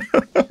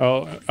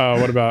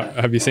 What about,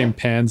 have you seen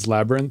Pan's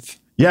Labyrinth?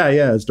 Yeah,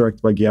 it's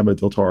directed by Guillermo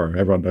del Toro.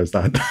 Everyone knows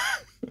that.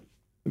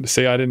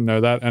 See, I didn't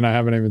know that, and I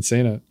haven't even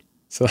seen it.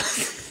 So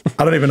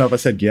I don't even know if I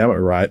said Guillermo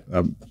right.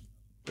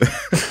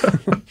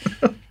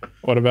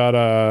 What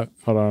about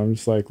hold on, I'm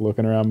just like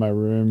looking around my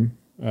room.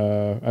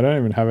 I don't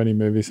even have any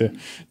movies here.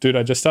 Dude,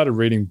 I just started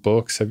reading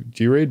books.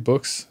 Do you read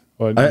books?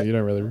 Or you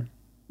don't really read?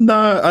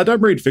 No, I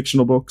don't read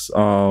fictional books.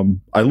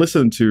 I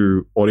listened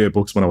to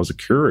audiobooks when I was a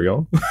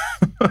courier.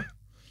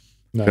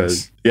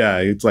 Nice. Yeah,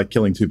 it's like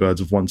killing 2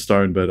 birds with one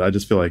stone, but I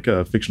just feel like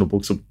fictional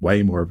books are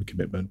way more of a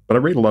commitment. But I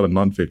read a lot of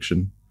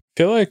nonfiction. I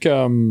feel like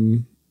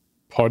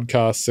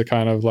podcasts are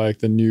kind of like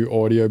the new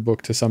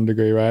audiobook to some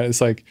degree, right?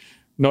 It's like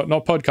not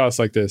podcasts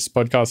like this.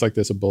 Podcasts like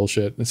this are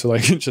bullshit. It's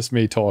like just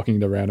me talking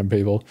to random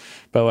people.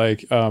 But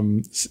like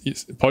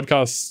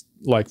podcasts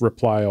like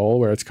Reply All,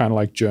 where it's kind of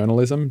like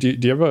journalism. Do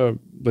you ever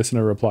listen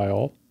to Reply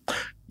All?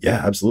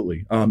 Yeah,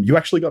 absolutely. You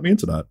actually got me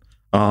into that.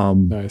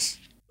 Nice.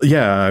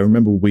 Yeah, I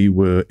remember we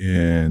were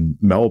in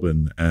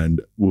Melbourne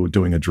and we were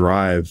doing a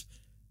drive,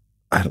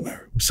 I don't know,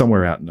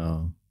 somewhere out in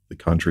the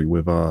country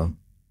with, who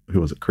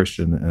was it,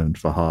 Christian and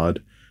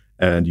Fahad.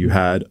 And you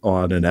had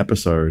on an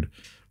episode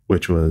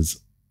which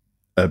was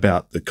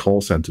about the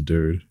call center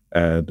dude.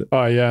 And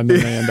oh, yeah, and then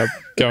they end up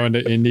going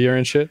to India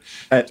and shit.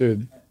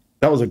 Dude.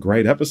 That was a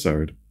great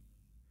episode.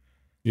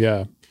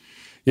 Yeah.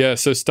 Yeah,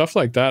 so stuff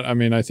like that, I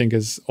mean, I think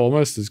is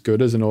almost as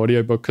good as an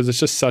audiobook because it's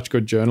just such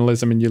good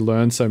journalism and you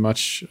learn so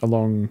much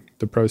along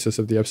the process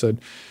of the episode.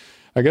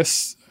 I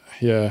guess,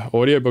 yeah,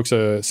 audiobooks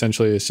are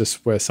essentially, it's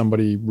just where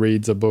somebody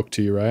reads a book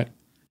to you, right?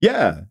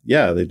 Yeah,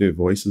 they do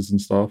voices and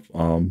stuff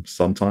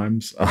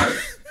sometimes.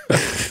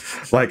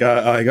 Like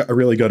I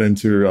really got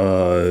into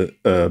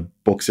a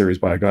book series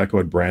by a guy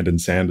called Brandon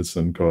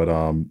Sanderson called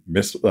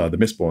the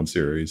Mistborn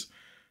series.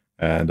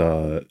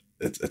 And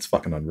it's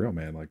fucking unreal,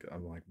 man. Like,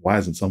 I'm like, why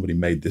hasn't somebody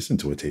made this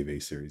into a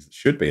TV series? It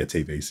should be a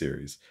TV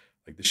series.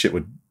 Like, this shit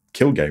would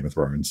kill Game of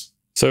Thrones.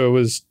 So it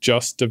was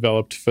just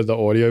developed for the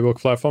audiobook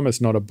platform? It's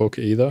not a book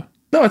either?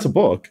 No, it's a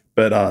book.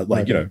 But,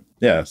 like,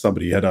 okay.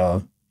 Somebody had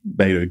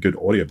made a good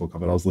audiobook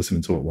of it. I was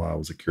listening to it while I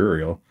was a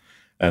courier.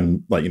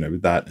 And, like,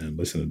 with that and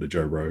listening to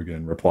Joe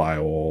Rogan, Reply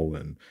All,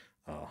 and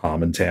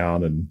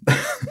Harmontown.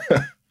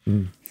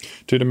 And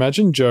Dude,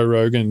 imagine Joe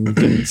Rogan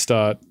didn't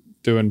start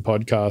doing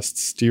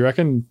podcasts. Do you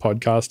reckon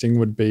podcasting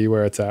would be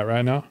where it's at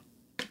right now?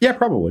 Yeah,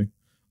 probably.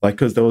 Like,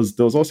 because there was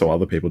also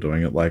other people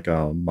doing it, like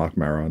Mark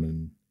Maron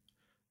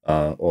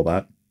and all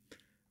that,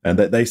 and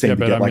they seem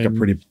to get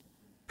a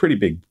pretty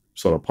big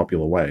sort of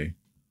popular way.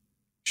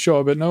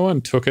 Sure, but no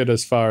one took it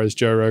as far as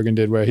Joe Rogan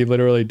did, where he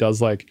literally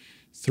does like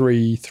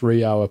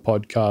 3-hour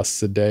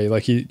podcasts a day.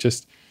 Like he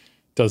just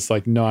does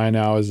like 9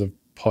 hours of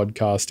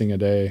podcasting a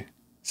day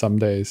some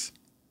days.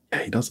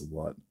 Yeah, he does a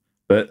lot,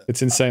 but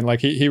it's insane.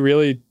 Like he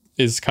really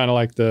is kind of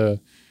like the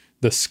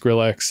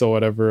Skrillex or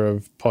whatever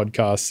of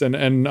podcasts.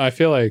 And I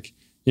feel like,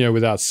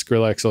 without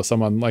Skrillex or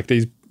someone like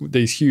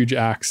these huge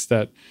acts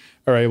that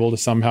are able to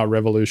somehow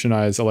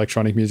revolutionize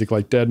electronic music,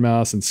 like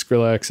Deadmau5 and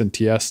Skrillex and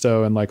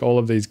Tiesto and like all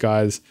of these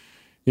guys,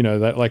 you know,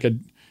 that like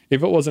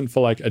if it wasn't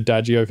for like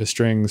Adagio for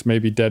strings,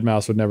 maybe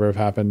Deadmau5 would never have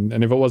happened.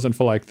 And if it wasn't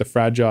for like The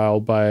Fragile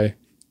by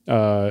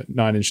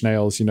Nine Inch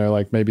Nails, you know,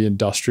 like maybe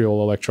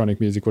industrial electronic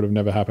music would have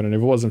never happened. And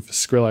if it wasn't for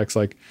Skrillex,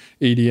 like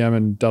EDM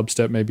and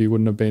dubstep maybe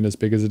wouldn't have been as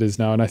big as it is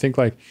now. And I think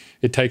like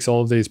it takes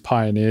all of these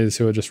pioneers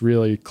who are just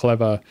really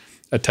clever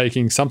at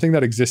taking something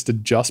that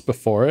existed just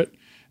before it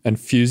and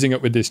fusing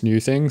it with this new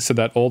thing, so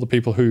that all the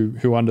people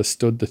who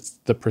understood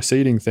the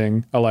preceding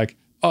thing are like,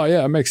 oh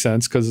yeah, it makes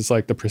sense because it's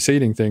like the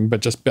preceding thing, but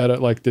just better,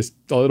 like this,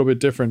 a little bit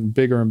different,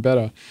 bigger and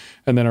better,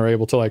 and then are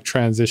able to like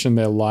transition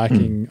their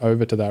liking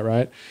over to that,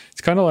 right?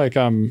 It's kind of like,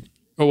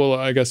 well,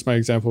 I guess my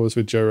example was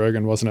with Joe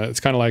Rogan, wasn't it? It's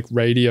kind of like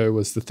radio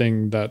was the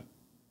thing that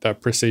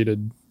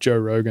preceded Joe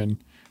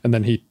Rogan, and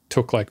then he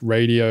took like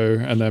radio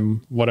and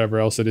then whatever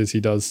else it is he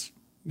does,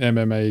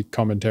 MMA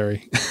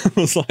commentary. It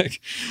was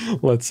like,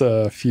 let's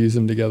fuse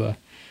them together.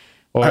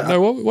 Or, no,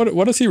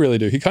 what does he really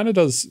do? He kind of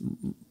does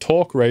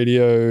talk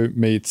radio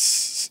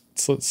meets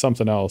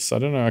something else. I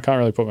don't know. I can't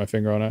really put my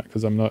finger on it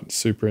because I'm not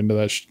super into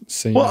that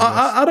scene. Well,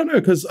 I don't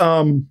know, because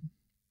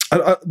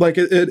like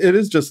it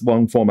is just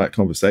long format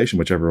conversation,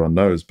 which everyone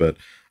knows, but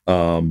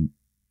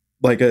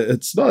like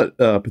it's not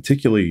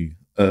particularly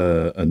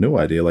a new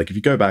idea. Like if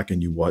you go back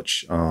and you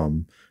watch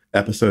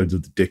episodes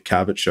of the Dick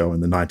Cavett show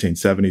in the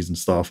 1970s and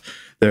stuff,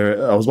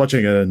 I was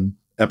watching an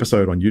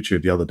episode on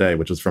YouTube the other day,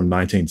 which was from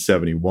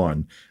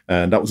 1971,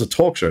 and that was a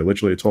talk show,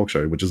 literally a talk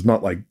show, which is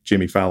not like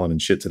Jimmy Fallon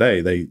and shit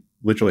today. They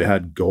literally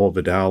had Gore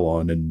Vidal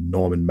on and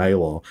Norman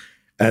Mailer,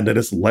 and they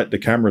just let the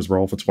cameras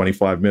roll for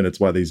 25 minutes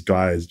while these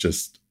guys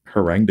just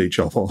harangued each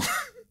other.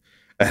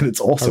 And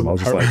it's awesome. I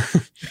was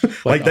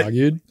just like they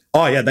argued.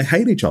 Oh yeah, they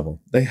hate each other.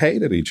 They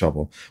hated each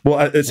other. Well,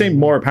 it seemed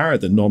more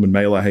apparent that Norman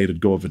Mailer hated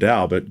Gore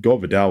Vidal, but Gore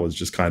Vidal was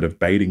just kind of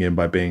baiting him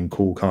by being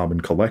cool, calm,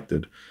 and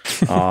collected.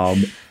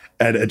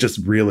 And it just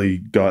really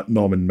got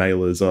Norman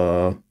Mailer's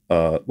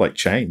like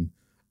chain.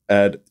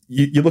 And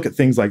you look at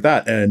things like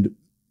that, and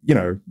you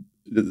know,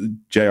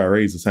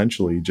 JRE is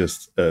essentially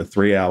just a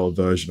 3-hour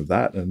version of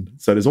that, and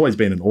so there's always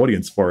been an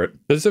audience for it.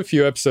 There's a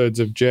few episodes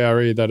of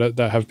JRE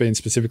that have been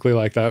specifically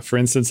like that. For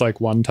instance, like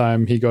one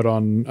time he got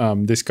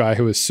on this guy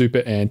who was super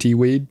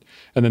anti-weed,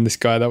 and then this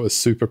guy that was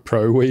super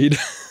pro-weed.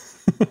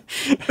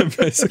 And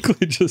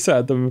basically just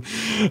had them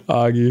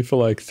argue for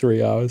like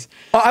 3 hours.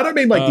 I don't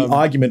mean like the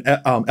argument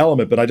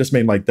element, but I just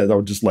mean like that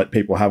they'll just let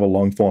people have a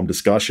long form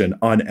discussion,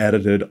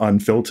 unedited,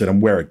 unfiltered,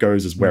 and where it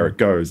goes is where it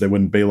goes. They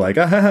wouldn't be like,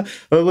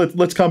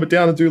 let's calm it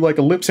down and do like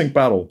a lip sync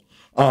battle.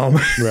 Right,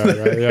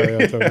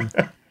 yeah, totally.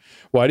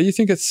 Why do you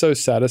think it's so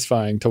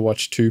satisfying to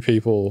watch two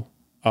people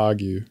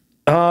argue?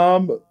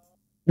 Well,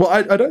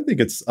 I don't think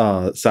it's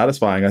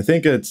satisfying. I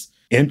think it's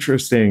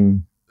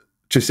interesting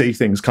to see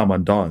things come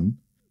undone.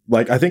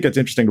 Like, I think it's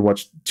interesting to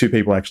watch two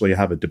people actually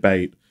have a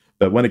debate,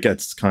 but when it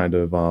gets kind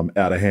of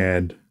out of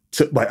hand,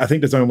 I think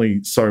there's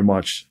only so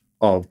much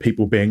of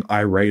people being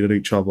irate at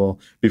each other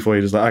before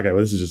you're just like, okay,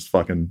 well, this is just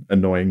fucking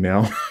annoying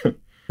now. Have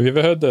you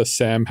ever heard the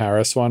Sam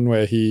Harris one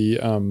where he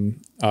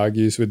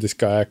argues with this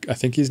guy? I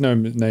think his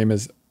name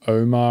is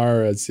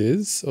Omar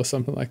Aziz or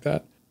something like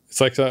that.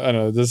 It's like, I don't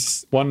know,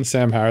 there's one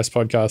Sam Harris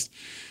podcast,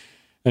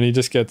 and he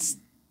just gets,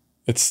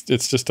 it's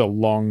just a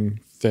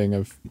long thing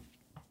of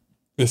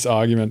this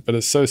argument, but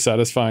it's so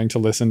satisfying to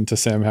listen to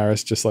Sam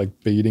Harris just like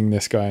beating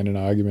this guy in an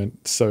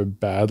argument so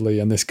badly,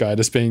 and this guy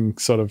just being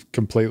sort of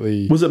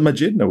completely... Was it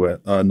Majid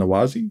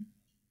Nawazi?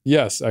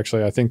 Yes,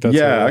 actually, I think that's...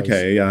 Yeah,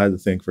 okay, yeah, I had to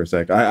think for a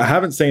sec. I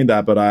haven't seen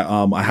that, but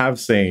I have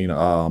seen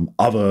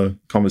other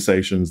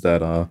conversations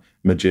that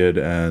Majid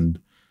and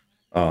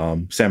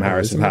Sam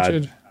Harris have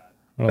had.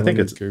 I think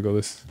it's... Google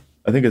this.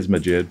 I think it's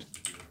Majid.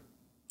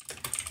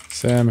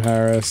 Sam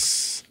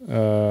Harris...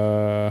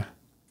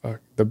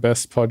 the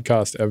best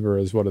podcast ever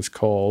is what it's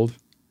called.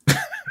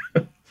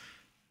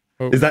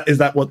 Is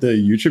that what the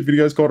YouTube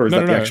video is called, or is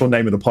that the actual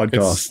name of the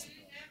podcast?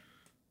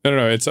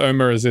 No, it's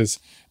Omar Aziz.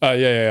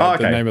 Yeah. Oh,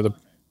 okay.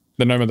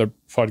 The name of the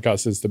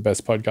podcast is the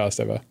best podcast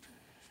ever.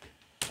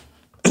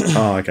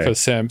 Oh, okay. Because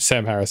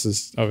Sam Harris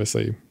is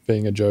obviously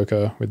being a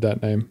joker with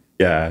that name.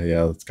 Yeah.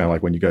 It's kind of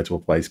like when you go to a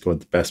place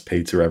called the best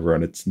pizza ever,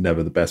 and it's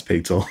never the best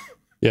pizza.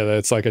 Yeah,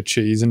 it's like a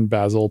cheese and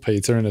basil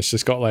pizza, and it's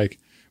just got like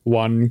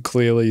one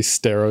clearly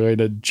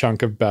steroided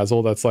chunk of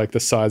basil that's like the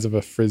size of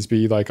a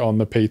frisbee, like on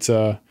the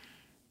pizza,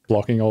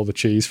 blocking all the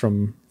cheese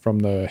from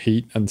the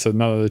heat, and so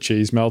none of the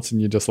cheese melts, and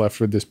you're just left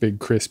with this big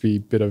crispy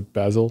bit of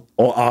basil.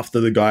 Or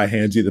after the guy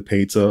hands you the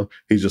pizza,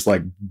 he just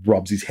like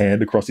rubs his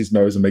hand across his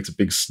nose and makes a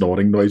big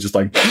snorting noise, just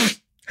like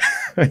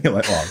and you're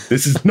like, oh,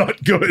 this is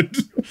not good.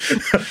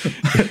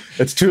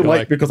 It's too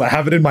late because I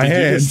have it in my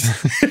hands.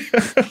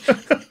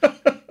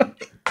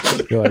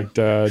 You're like,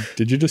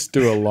 did you just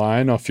do a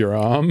line off your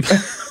arm?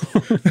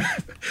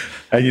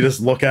 And you just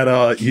look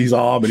at his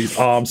arm, and his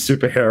arm's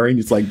super hairy, and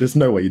it's like, there's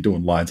no way you're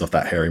doing lines off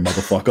that hairy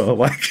motherfucker.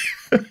 Like,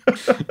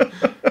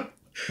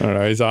 I don't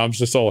know, his arm's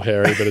just all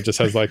hairy, but it just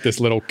has like this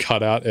little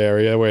cutout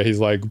area where he's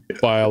like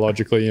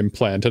biologically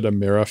implanted a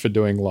mirror for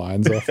doing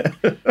lines off.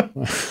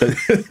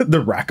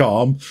 The rack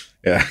arm.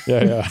 Yeah.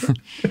 Yeah.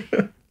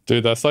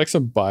 Dude, that's like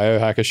some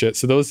biohacker shit.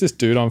 So there was this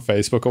dude on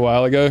Facebook a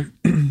while ago.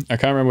 I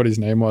can't remember what his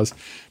name was,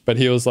 but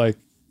he was like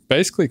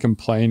basically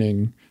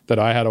complaining that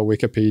I had a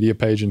Wikipedia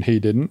page and he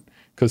didn't,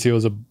 because he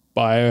was a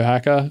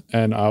biohacker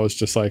and I was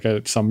just like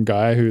some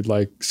guy who'd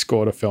like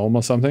scored a film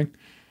or something.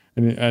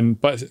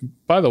 But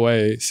by the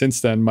way, since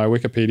then my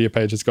Wikipedia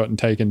page has gotten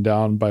taken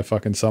down by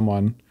fucking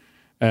someone,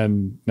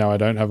 and now I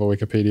don't have a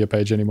Wikipedia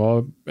page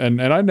anymore. And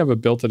I never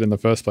built it in the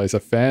first place. A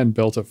fan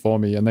built it for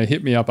me, and they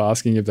hit me up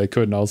asking if they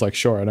could, and I was like,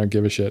 sure, I don't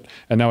give a shit.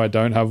 And now I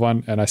don't have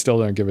one, and I still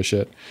don't give a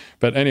shit.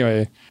 But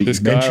anyway, this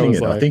guy was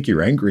like, I think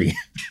you're angry.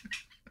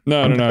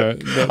 No.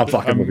 I'm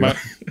fucking with you.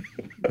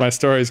 My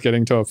story is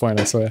getting to a point,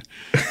 I swear.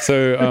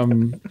 So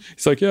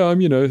it's like, yeah, I'm,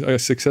 a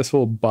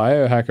successful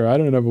biohacker. I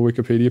don't have a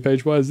Wikipedia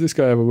page. Why does this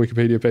guy have a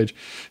Wikipedia page?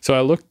 So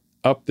I looked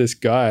up this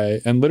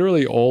guy, and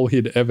literally all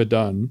he'd ever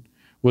done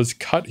was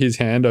cut his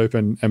hand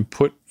open and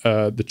put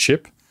the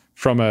chip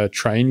from a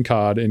train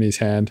card in his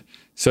hand.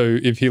 So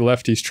if he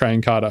left his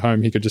train card at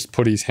home, he could just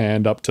put his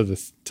hand up to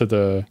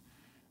the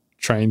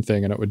train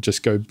thing, and it would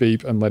just go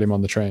beep and let him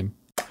on the train.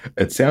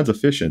 It sounds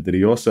efficient. Did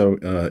he also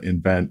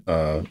invent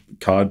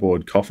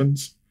cardboard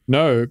coffins?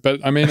 No,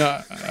 but I mean,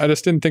 I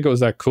just didn't think it was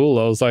that cool.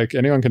 I was like,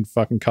 anyone can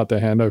fucking cut their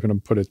hand open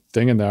and put a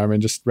thing in there. I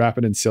mean, just wrap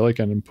it in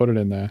silicone and put it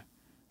in there.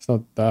 It's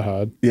not that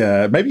hard.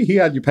 Yeah, maybe he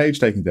had your page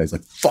taken down. He's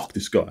like, fuck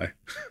this guy.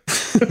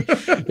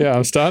 Yeah,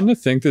 I'm starting to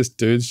think this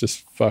dude's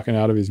just fucking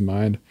out of his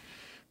mind.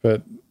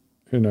 But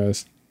who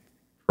knows?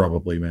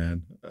 Probably,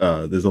 man.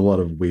 There's a lot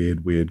of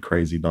weird,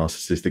 crazy,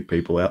 narcissistic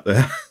people out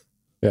there.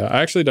 Yeah,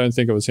 I actually don't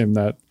think it was him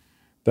that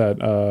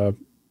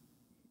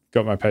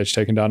got my page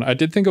taken down. I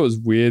did think it was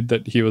weird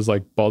that he was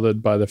like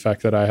bothered by the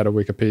fact that I had a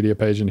Wikipedia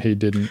page and he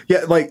didn't.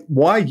 Yeah, like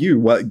why you?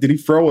 What, did he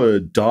throw a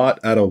dart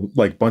at a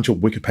like bunch of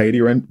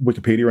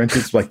Wikipedia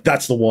entries? Like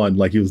that's the one.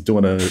 Like he was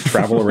doing a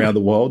travel around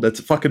the world. That's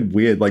fucking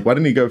weird. Like why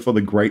didn't he go for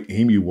the Great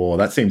Emu War?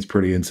 That seems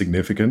pretty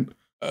insignificant.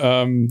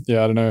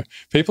 Yeah, I don't know.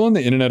 People on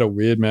the internet are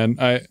weird, man.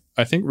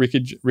 I think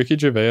Ricky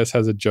Gervais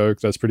has a joke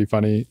that's pretty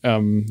funny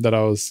that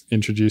I was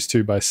introduced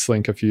to by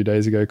Slink a few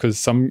days ago, because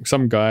some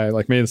guy,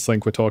 like me and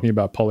Slink were talking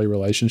about poly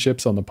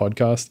relationships on the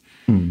podcast,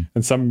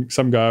 and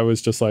some guy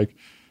was just like,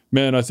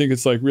 man, I think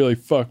it's like really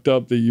fucked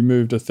up that you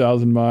moved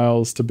 1,000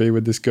 miles to be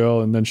with this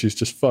girl and then she's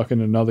just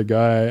fucking another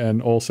guy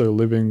and also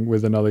living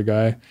with another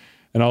guy.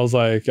 And I was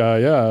like,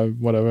 yeah,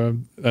 whatever.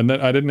 And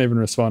then I didn't even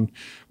respond.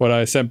 What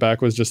I sent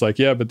back was just like,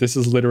 yeah, but this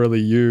is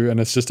literally you. And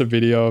it's just a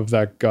video of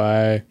that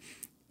guy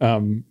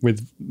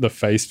with the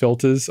face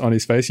filters on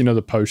his face. You know,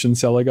 the potion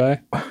seller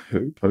guy?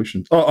 Who?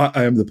 Potions? Oh,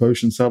 I am the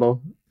potion seller.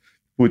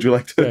 Would you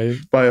like to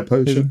buy a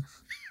potion?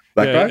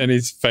 That guy? And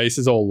his face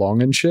is all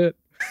long and shit.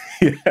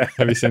 Yeah.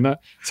 Have you seen that?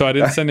 So I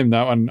didn't send him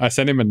that one. I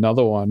sent him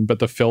another one, but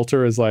the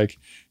filter is like,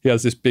 he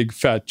has this big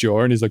fat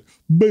jaw and he's like,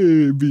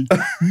 baby,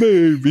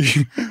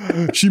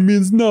 she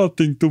means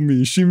nothing to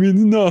me. She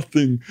means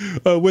nothing.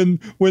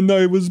 When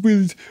I was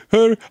with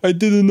her, I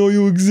didn't know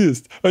you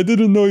exist.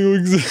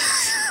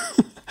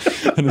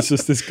 And it's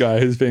just this guy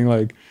who's being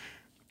like,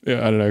 I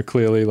don't know,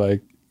 clearly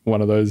like one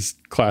of those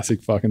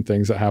classic fucking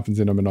things that happens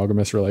in a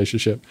monogamous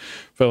relationship.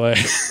 But like,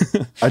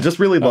 I just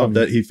really love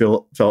that he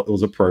felt it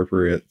was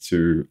appropriate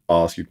to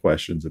ask you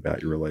questions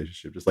about your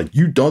relationship. Just like,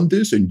 you done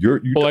this and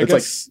you. Well, I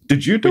guess like,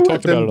 did you do we it?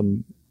 Talked about it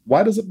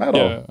why does it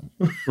matter?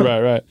 Yeah,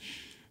 right.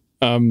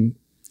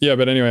 Yeah,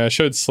 but anyway, I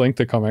showed Slink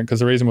the comment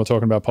because the reason we're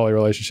talking about poly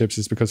relationships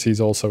is because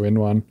he's also in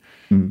one.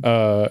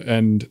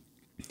 And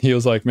he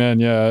was like, man,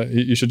 yeah,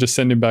 you should just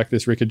send him back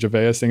this Ricky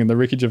Gervais thing. And the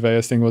Ricky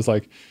Gervais thing was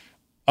like,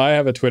 I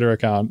have a Twitter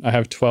account. I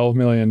have 12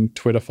 million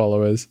Twitter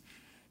followers.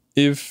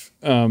 If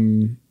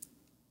most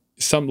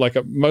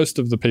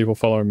of the people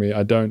following me,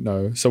 I don't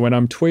know. So when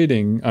I'm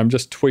tweeting, I'm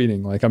just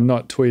tweeting. Like I'm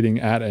not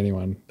tweeting at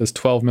anyone. There's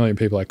 12 million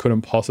people. I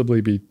couldn't possibly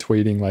be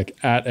tweeting like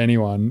at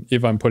anyone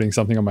if I'm putting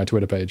something on my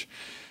Twitter page.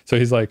 So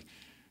he's like,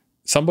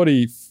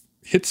 somebody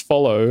hits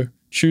follow,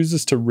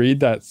 chooses to read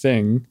that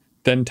thing,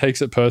 then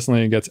takes it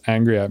personally and gets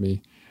angry at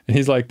me. And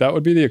he's like, that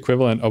would be the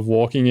equivalent of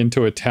walking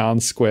into a town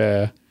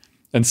square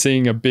and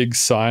seeing a big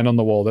sign on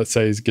the wall that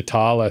says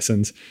guitar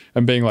lessons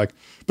and being like,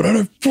 but I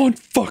don't want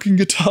fucking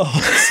guitar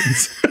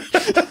lessons.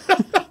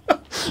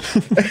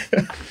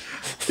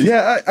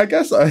 Yeah, I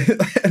guess.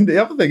 And the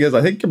other thing is,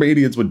 I think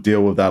comedians would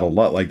deal with that a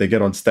lot. Like they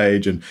get on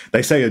stage and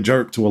they say a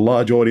joke to a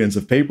large audience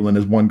of people, and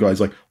there's one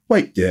guy's like,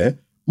 wait, yeah,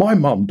 my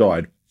mum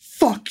died.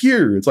 Fuck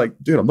you. It's like,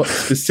 dude, I'm not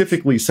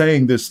specifically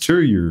saying this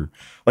to you.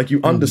 Like,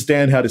 you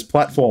understand how this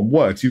platform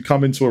works. You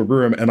come into a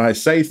room and I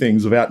say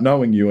things without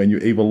knowing you, and you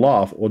either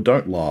laugh or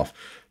don't laugh.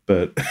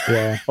 But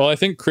yeah, well, I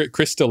think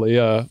Chris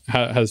D'Elia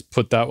has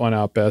put that one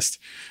out best,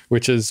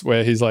 which is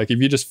where he's like, if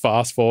you just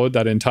fast forward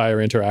that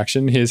entire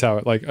interaction, here's how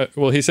it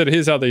he said,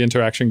 here's how the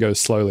interaction goes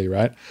slowly,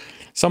 right?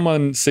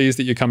 Someone sees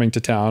that you're coming to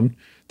town.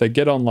 They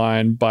get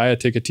online, buy a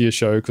ticket to your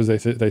show because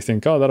they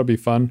think, oh, that'll be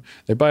fun.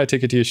 They buy a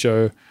ticket to your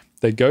show.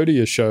 They go to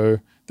your show,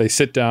 they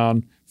sit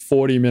down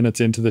 40 minutes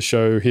into the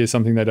show, hear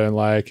something they don't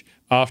like.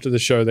 After the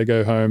show, they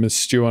go home and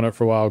stew on it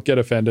for a while, get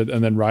offended,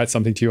 and then write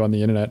something to you on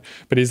the internet.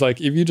 But he's like,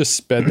 if you just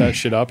sped that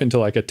shit up into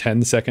like a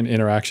 10-second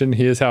interaction,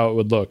 here's how it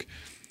would look.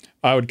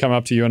 I would come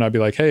up to you and I'd be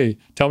like, hey,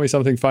 tell me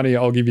something funny.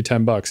 I'll give you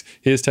 $10.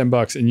 Here's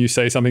 $10. And you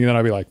say something and then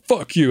I'd be like,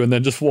 fuck you. And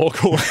then just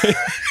walk away.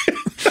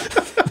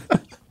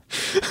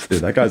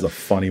 Dude, that guy's a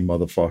funny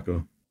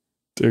motherfucker.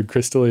 Dude,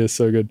 Crystal is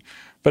so good.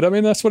 But I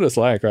mean, that's what it's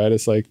like, right?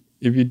 It's like,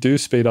 if you do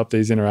speed up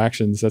these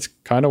interactions, that's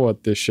kind of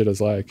what this shit is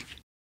like.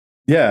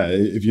 Yeah,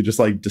 if you just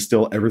like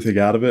distill everything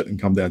out of it and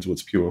come down to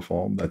its pure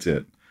form, that's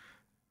it.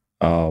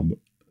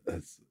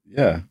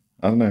 Yeah,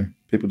 I don't know.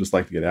 People just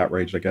like to get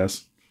outraged, I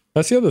guess.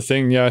 That's the other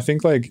thing. Yeah, I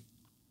think like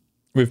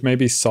we've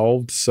maybe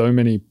solved so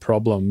many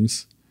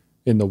problems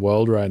in the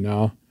world right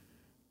now.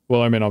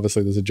 Well, I mean,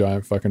 obviously there's a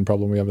giant fucking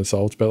problem we haven't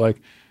solved, but like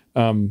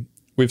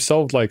we've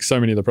solved like so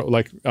many of the problems.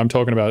 Like I'm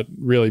talking about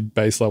really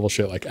base level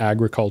shit like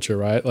agriculture,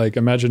 right? Like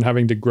imagine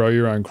having to grow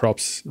your own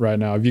crops right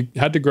now. If you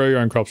had to grow your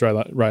own crops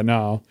right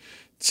now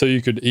so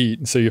you could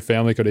eat, so your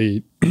family could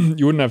eat,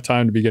 you wouldn't have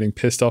time to be getting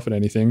pissed off at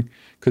anything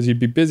because you'd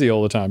be busy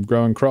all the time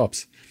growing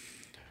crops.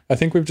 I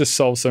think we've just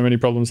solved so many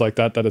problems like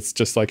that it's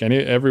just like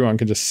everyone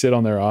can just sit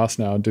on their ass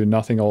now and do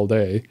nothing all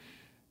day.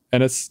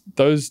 And it's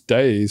those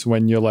days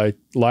when you're like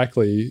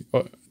likely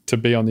to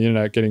be on the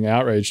internet getting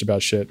outraged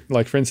about shit.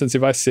 Like for instance,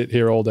 if I sit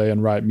here all day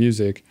and write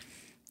music,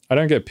 I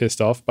don't get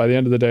pissed off. By the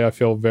end of the day, I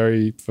feel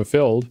very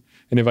fulfilled.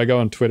 And if I go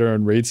on Twitter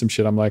and read some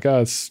shit, I'm like,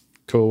 oh, it's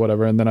cool,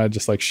 whatever. And then I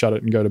just like shut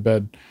it and go to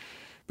bed.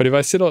 But if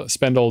I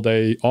spend all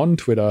day on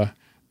Twitter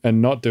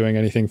and not doing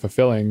anything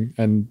fulfilling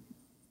and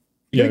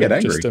you get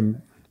angry.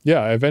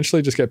 I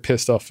eventually just get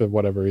pissed off for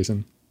whatever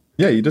reason.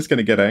 Yeah, you're just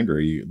gonna get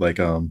angry. Like,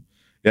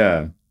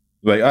 yeah.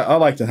 Like I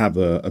like to have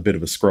a bit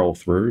of a scroll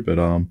through, but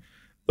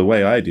the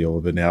way I deal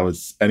with it now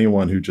is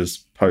anyone who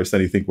just posts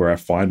anything where I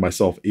find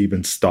myself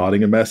even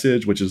starting a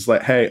message, which is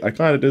like, hey, I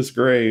kind of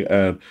disagree.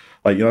 And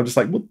like, I'm just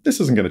like, well, this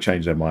isn't going to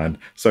change their mind.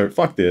 So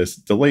fuck this,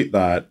 delete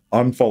that,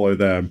 unfollow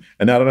them.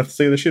 And now I don't have to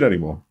see the shit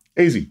anymore.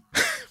 Easy.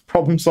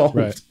 Problem solved.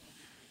 Right.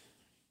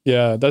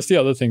 Yeah. That's the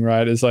other thing,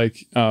 right? Is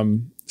like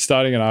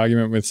starting an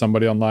argument with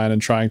somebody online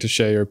and trying to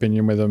share your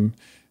opinion with them.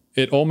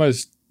 It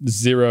almost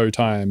 0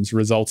 times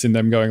results in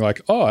them going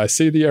like, oh, I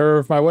see the error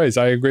of my ways.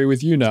 I agree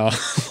with you now.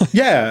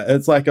 Yeah,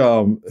 it's like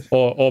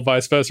or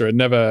vice versa. It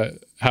never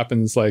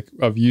happens like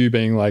of you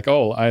being like,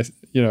 oh, I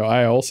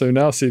also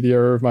now see the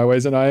error of my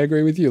ways and I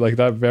agree with you. Like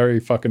that very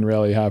fucking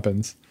rarely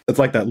happens. It's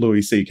like that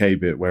Louis C.K.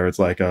 bit where it's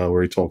like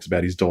where he talks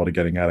about his daughter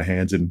getting out of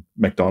hands in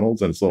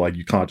McDonald's, and it's like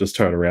you can't just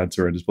turn around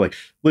to her and just be like,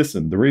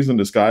 listen, the reason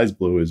the sky's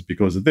blue is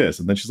because of this.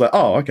 And then she's like,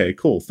 oh, okay,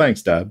 cool.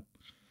 Thanks, Dad.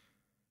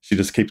 She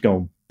just keeps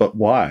going, but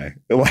why?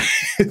 But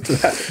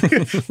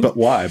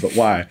why? But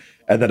why?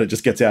 And then it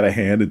just gets out of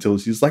hand until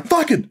she's like,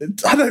 fuck it.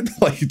 I don't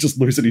like just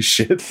losing his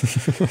shit.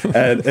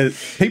 And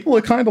people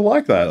are kind of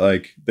like that.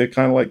 Like they're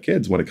kind of like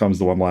kids when it comes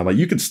to online. Like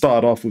you could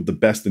start off with the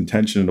best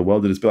intention in the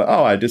world to just be like,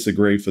 oh, I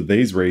disagree for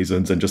these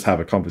reasons and just have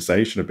a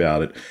conversation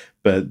about it.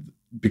 But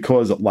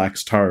because it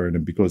lacks tone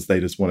and because they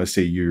just want to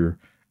see you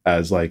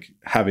as like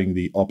having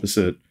the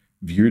opposite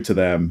view to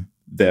them,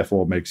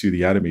 therefore makes you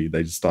the enemy,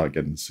 they just start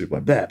getting super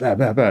like, bah, bah,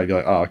 bah, bah. You're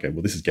like, oh, okay,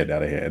 well, this is getting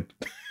out of hand.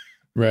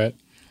 Right.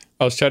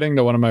 I was chatting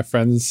to one of my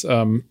friends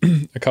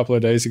a couple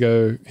of days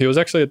ago. He was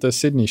actually at the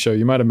Sydney show.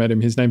 You might have met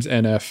him. His name's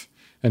NF,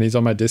 and he's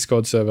on my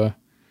Discord server.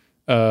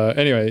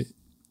 Anyway,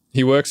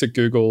 he works at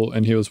Google,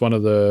 and he was one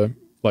of the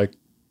like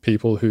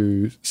people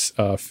who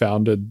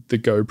founded the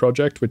Go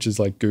project, which is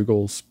like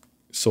Google's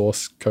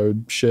source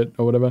code shit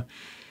or whatever.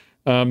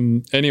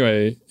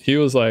 Anyway, he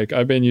was like,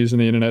 I've been using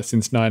the internet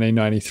since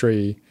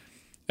 1993.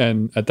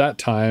 And at that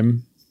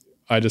time,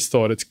 I just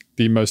thought it's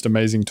the most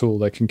amazing tool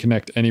that can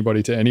connect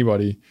anybody to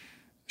anybody.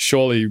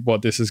 Surely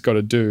what this has got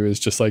to do is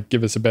just like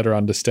give us a better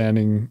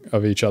understanding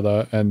of each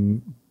other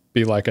and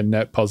be like a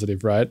net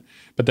positive, right?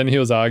 But then he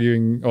was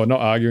arguing, or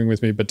not arguing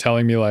with me, but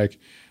telling me like,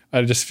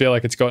 I just feel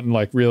like it's gotten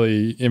like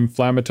really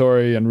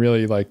inflammatory and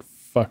really like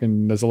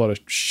fucking, there's a lot of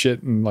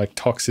shit and like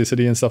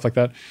toxicity and stuff like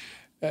that.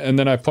 And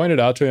then I pointed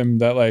out to him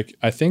that like,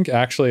 I think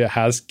actually it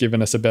has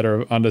given us a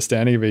better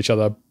understanding of each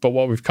other. But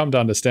what we've come to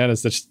understand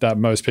is that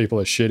most people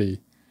are shitty.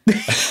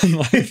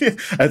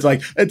 It's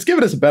like, it's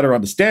given us a better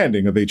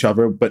understanding of each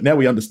other, but now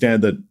we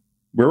understand that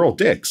we're all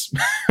dicks.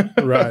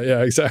 Right.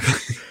 Yeah,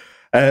 exactly.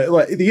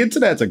 Like the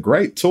internet's a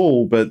great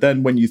tool, but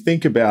then when you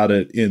think about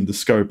it in the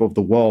scope of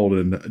the world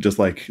and just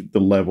like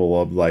the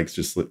level of like,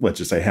 just let's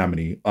just say how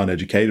many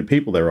uneducated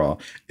people there are,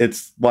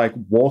 it's like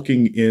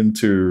walking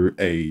into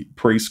a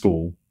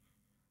preschool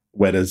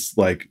where there's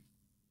like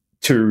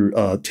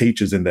 2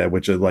 teachers in there,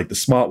 which are like the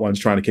smart ones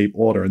trying to keep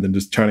order, and then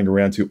just turning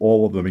around to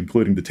all of them,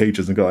 including the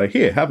teachers, and go like,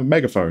 here, have a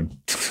megaphone.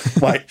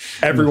 Like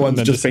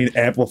everyone's just being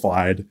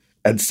amplified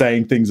and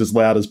saying things as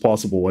loud as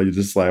possible. Where you're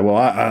just like, well,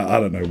 I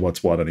don't know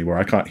what's what anymore.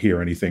 I can't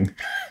hear anything.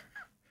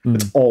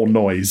 It's all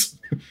noise.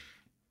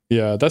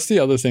 Yeah, that's the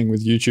other thing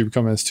with YouTube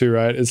comments too,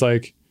 right? It's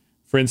like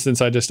for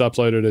instance, I just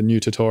uploaded a new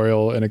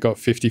tutorial and it got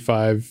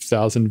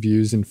 55,000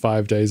 views in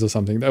 5 days or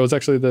something. That was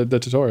actually the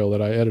tutorial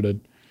that I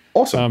edited.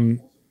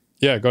 Awesome.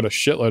 Yeah, it got a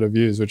shitload of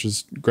views, which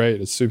is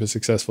great. It's super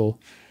successful.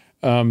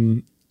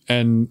 And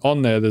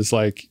on there, there's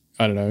like,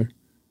 I don't know,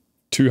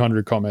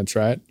 200 comments,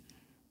 right?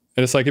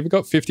 And it's like, if it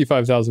got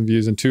 55,000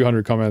 views and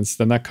 200 comments,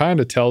 then that kind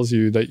of tells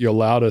you that your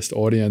loudest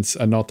audience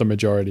are not the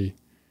majority.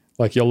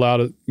 Like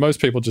most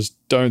people just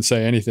don't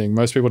say anything.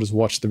 Most people just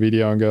watch the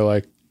video and go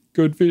like,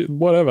 good video,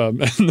 whatever.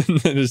 And then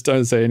they just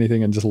don't say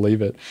anything and just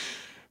leave it.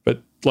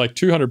 But like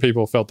 200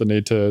 people felt the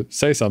need to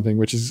say something,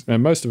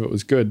 and most of it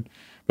was good.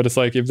 But it's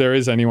like, if there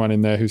is anyone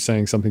in there who's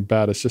saying something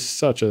bad, it's just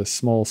such a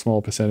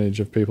small percentage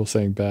of people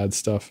saying bad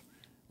stuff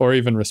or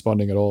even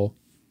responding at all.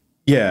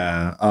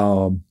 Yeah.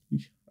 You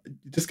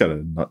just got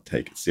to not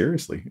take it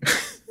seriously.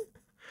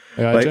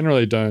 Yeah, I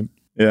generally don't.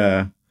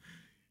 Yeah.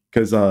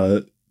 Because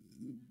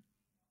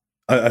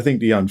I think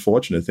the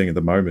unfortunate thing at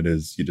the moment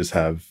is you just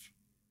have,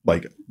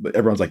 like,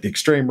 everyone's like the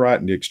extreme right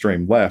and the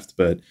extreme left,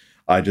 but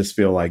I just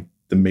feel like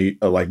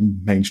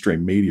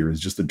mainstream media is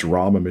just a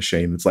drama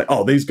machine. It's like,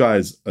 oh, these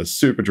guys are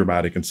super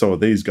dramatic and so are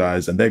these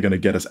guys, and they're going to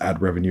get us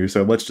ad revenue,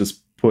 so let's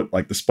just put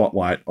like the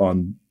spotlight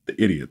on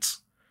the idiots.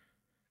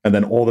 And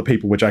then all the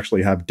people which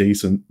actually have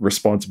decent,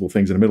 responsible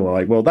things in the middle are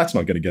like, well, that's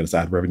not going to get us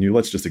ad revenue,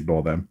 let's just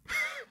ignore them.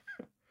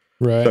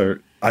 Right. So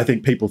I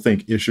think people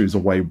think issues are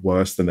way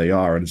worse than they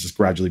are, and it's just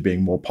gradually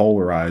being more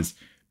polarized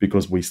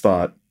because we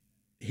start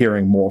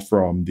hearing more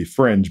from the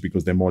fringe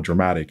because they're more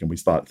dramatic, and we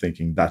start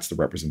thinking that's the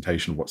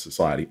representation of what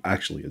society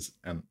actually is,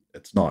 and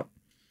it's not.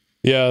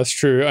 Yeah, that's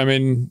true. I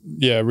mean,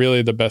 yeah,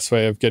 really the best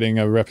way of getting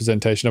a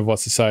representation of what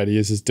society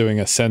is doing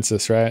a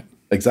census, right?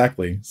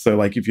 Exactly. So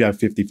like if you have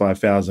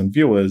 55,000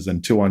 viewers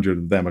and 200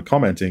 of them are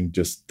commenting,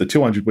 just the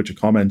 200 which are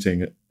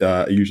commenting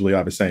are usually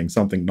either saying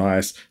something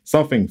nice,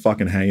 something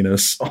fucking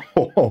heinous,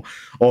 or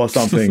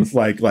something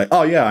like,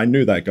 oh yeah, I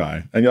knew that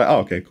guy. And you're like, oh,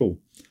 okay, cool.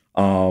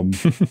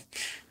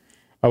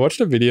 I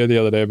watched a video the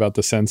other day about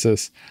the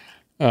census.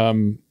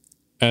 And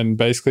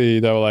basically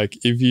they were like,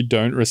 if you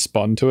don't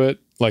respond to it,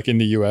 like in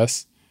the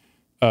US,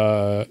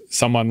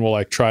 someone will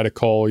like try to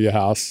call your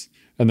house,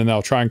 and then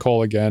they'll try and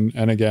call again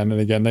and again and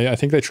again. I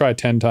think they try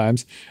 10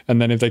 times. And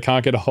then if they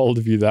can't get a hold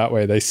of you that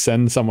way, they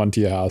send someone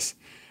to your house.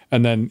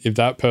 And then if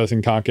that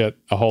person can't get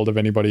a hold of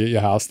anybody at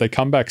your house, they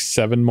come back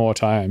 7 more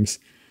times.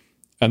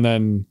 And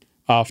then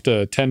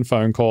after 10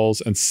 phone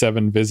calls and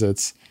 7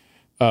 visits,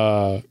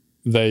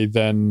 they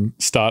then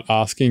start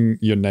asking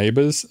your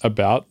neighbors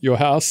about your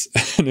house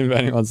and if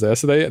anyone's there.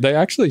 So they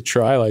actually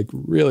try like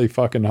really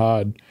fucking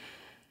hard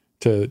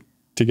to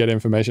get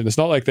information. It's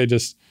not like they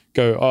just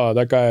go, oh,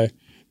 that guy,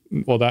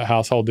 well, that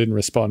household didn't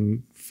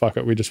respond, fuck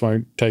it, we just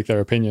won't take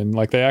their opinion.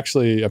 Like they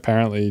actually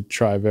apparently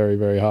try very,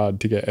 very hard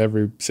to get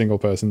every single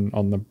person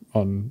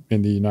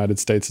in the United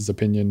States'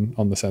 opinion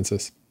on the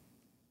census.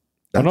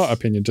 Well, not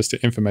opinion, just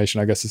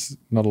information. I guess there's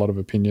not a lot of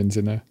opinions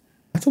in there.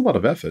 That's a lot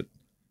of effort.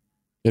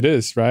 It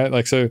is, right?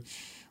 Like, so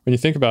when you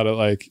think about it,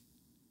 like,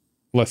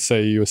 let's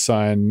say you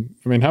assign,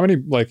 I mean, how many,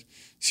 like,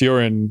 so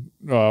you're in,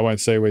 I won't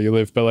say where you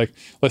live, but like,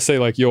 let's say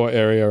like your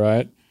area,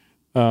 right?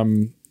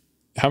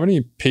 How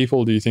many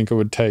people do you think it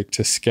would take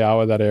to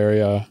scour that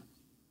area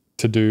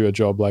to do a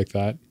job like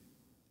that?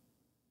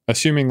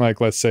 Assuming like,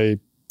 let's say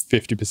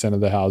 50%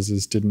 of the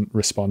houses didn't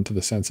respond to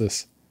the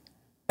census.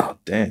 Oh,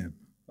 damn.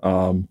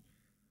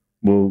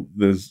 Well,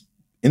 there's,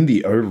 in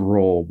the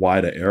overall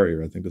wider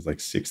area, I think there's like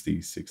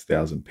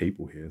 66,000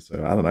 people here.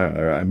 So I don't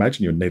know. I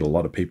imagine you'd need a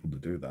lot of people to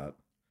do that.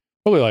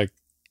 Probably like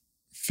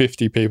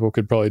 50 people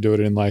could probably do it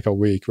in like a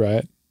week,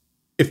 right?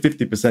 If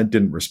 50%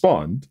 didn't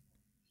respond,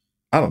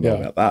 I don't know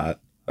about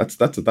that.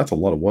 That's a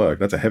lot of work.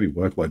 That's a heavy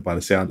workload by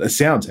the sound. It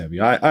sounds heavy.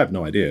 I have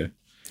no idea.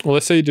 Well,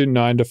 let's say you do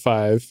 9 to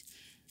 5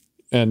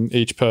 and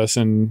each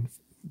person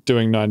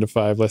doing 9 to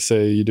 5, let's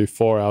say you do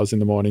 4 hours in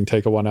the morning,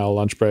 take a 1 hour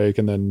lunch break,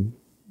 and then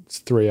it's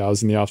 3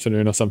 hours in the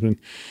afternoon or something.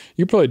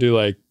 You could probably do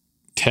like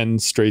 10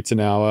 streets an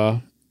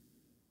hour.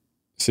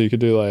 So you could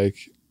do like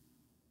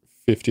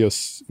 50 or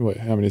wait,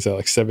 how many is that?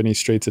 Like 70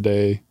 streets a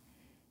day.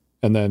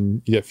 And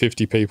then you get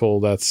 50 people.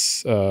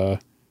 That's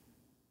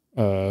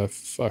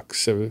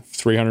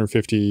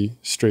 350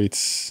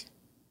 streets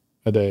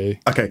a day.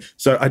 Okay,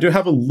 so I do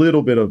have a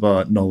little bit of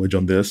knowledge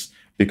on this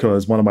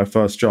because one of my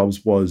first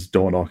jobs was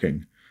door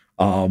knocking.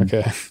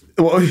 Okay.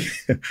 Well,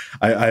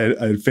 I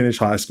had finished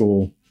high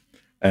school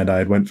and I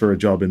had went for a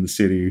job in the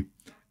city,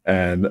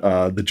 and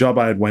the job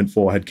I had went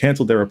for had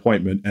canceled their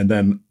appointment, and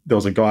then there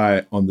was a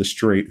guy on the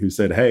street who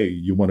said, "Hey,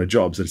 you want a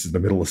job?" So this is in the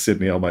middle of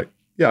Sydney. I'm like,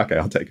 yeah, okay,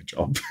 I'll take a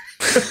job.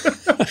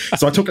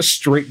 So I took a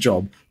street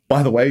job.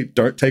 By the way,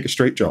 don't take a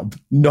street job.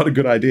 Not a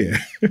good idea.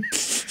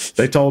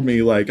 They told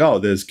me like, oh,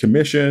 there's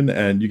commission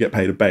and you get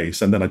paid a base.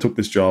 And then I took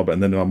this job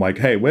and then I'm like,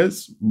 hey,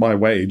 where's my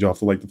wage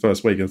after like the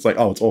first week? And it's like,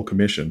 oh, it's all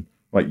commission.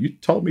 Like, you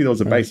told me there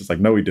was a base. It's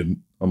like, no, we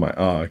didn't. I'm like,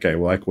 oh, okay,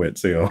 well, I quit.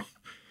 See you.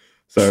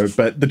 So,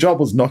 but the job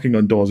was knocking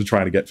on doors and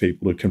trying to get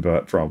people to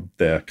convert from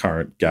their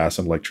current gas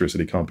and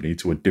electricity company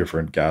to a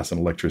different gas and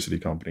electricity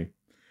company.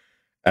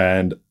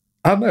 And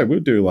I don't know,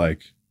 we'd do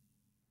like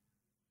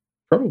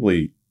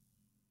probably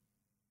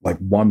like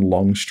one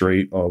long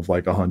street of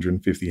like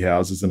 150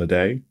 houses in a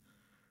day.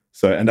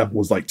 So, and that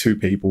was like 2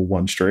 people,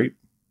 one street.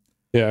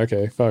 Yeah.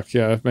 Okay. Fuck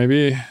yeah.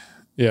 Maybe.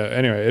 Yeah.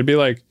 Anyway, it'd be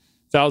like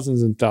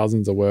thousands and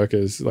thousands of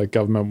workers, like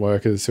government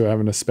workers, who are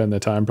having to spend their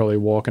time probably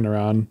walking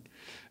around,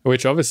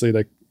 which obviously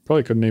they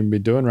probably couldn't even be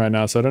doing right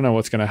now. So I don't know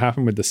what's going to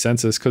happen with the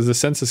census, because the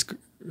census,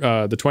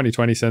 the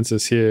 2020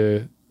 census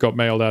here got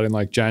mailed out in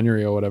like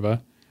January or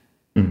whatever.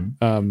 And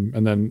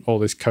then all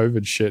this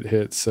COVID shit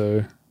hit.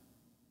 So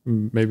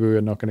maybe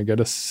we're not going to get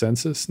a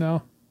census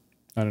now.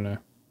 I don't know.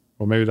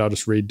 Or maybe they'll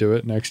just redo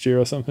it next year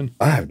or something.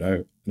 I have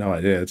no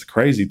idea. It's a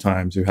crazy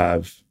time to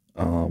have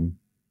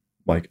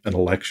like an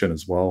election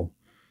as well.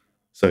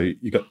 So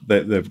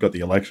they've got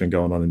the election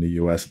going on in the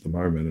US at the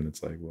moment, and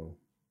it's like, well,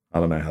 I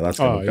don't know how that's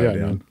going to go down.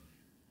 Man.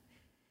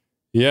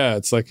 Yeah,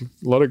 it's like a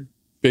lot of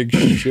big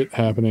shit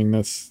happening.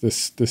 This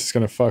is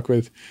going to fuck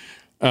with.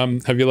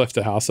 Have you left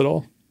the house at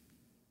all?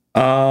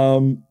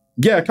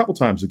 Yeah, a couple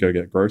times to go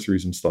get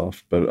groceries and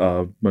stuff,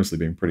 but mostly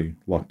being pretty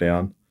locked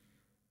down.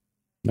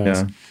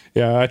 Nice.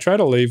 Yeah, I try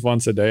to leave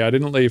once a day. I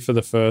didn't leave for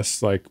the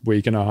first like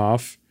week and a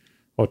half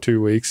or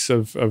 2 weeks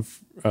of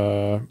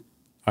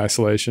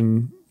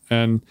isolation.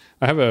 And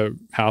I have a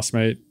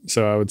housemate,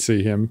 so I would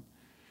see him.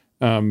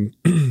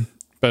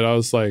 But I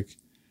was like,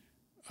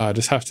 I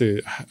just have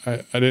to,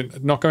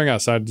 not going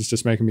outside is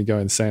just making me go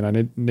insane. I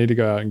need to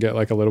go out and get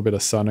like a little bit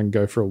of sun and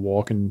go for a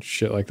walk and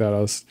shit like that. I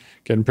was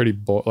getting pretty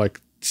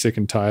like sick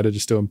and tired of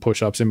just doing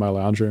push-ups in my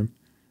lounge room.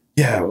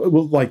 Yeah,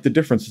 well, like the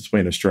difference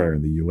between Australia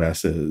and the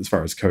US as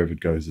far as COVID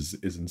goes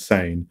is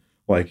insane.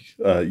 Like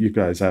you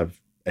guys have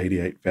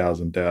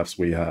 88,000 deaths.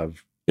 We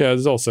have... Yeah,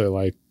 there's also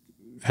like,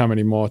 how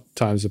many more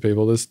times of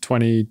people? There's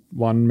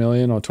 21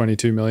 million or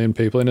 22 million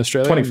people in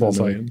Australia. 24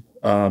 million.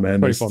 Like,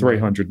 and there's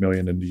 300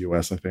 million in the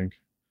US, I think.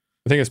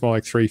 I think it's more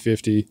like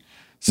 350.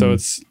 So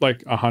it's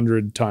like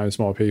 100 times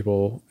more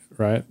people,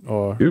 right?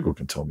 Or Google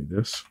can tell me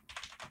this.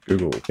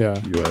 Google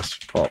US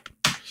pop.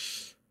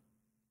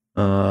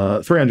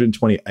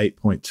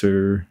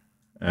 328.2.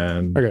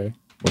 And okay.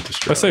 What's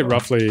Australia? Let's say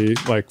roughly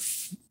like...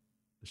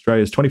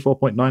 Australia's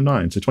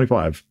 24.99, so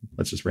 25.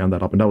 Let's just round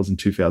that up. And that was in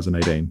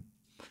 2018.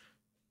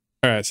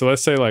 All right, so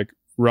let's say like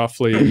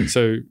roughly,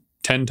 so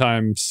 10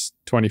 times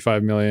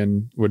 25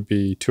 million would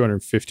be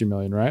 250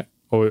 million, right?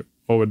 Or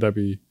would that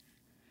be?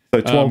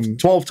 So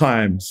 12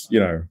 times,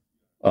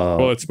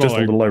 well, it's just like,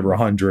 a little over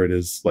 100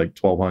 is like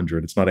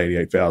 1,200. It's not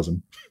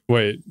 88,000.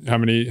 Wait, how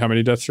many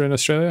deaths are in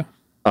Australia?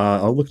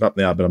 I'll look it up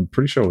now, but I'm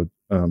pretty sure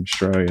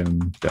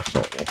Australian death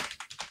total.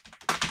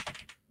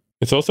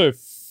 It's also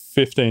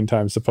 15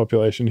 times the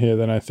population here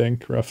then, I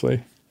think,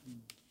 roughly.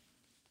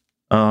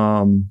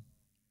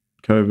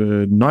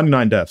 COVID,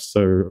 99 deaths,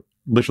 so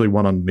literally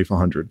one underneath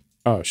 100.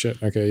 Oh,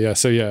 shit. Okay, yeah.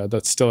 So, yeah,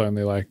 that's still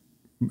only like,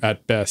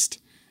 at best,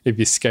 if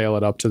you scale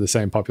it up to the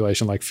same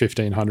population, like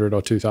 1,500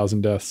 or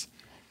 2,000 deaths.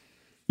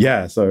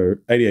 Yeah, so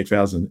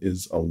 88,000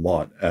 is a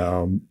lot.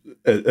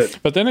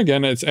 But then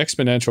again, it's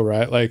exponential,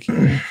 right? Like,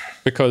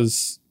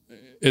 because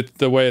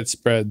the way it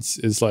spreads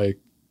is like,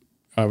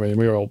 I mean,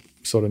 we all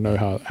sort of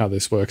know how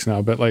this works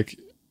now, but like,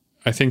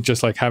 I think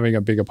just like having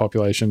a bigger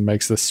population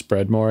makes the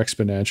spread more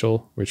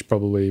exponential, which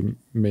probably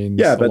means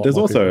but there's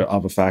also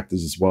other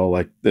factors as well.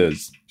 Like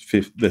there's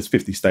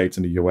 50 states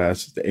in the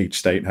US. Each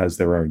state has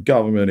their own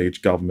government.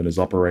 Each government is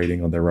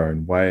operating on their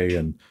own way,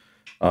 and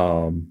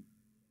then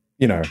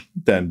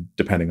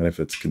depending on if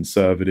it's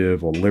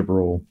conservative or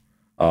liberal,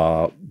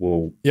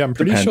 will I'm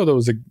pretty sure there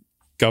was a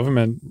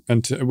government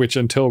which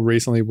until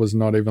recently was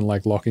not even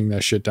like locking their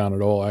shit down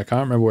at all. I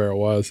can't remember where it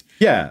was.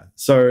 Yeah,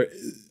 so.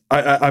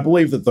 I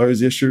believe that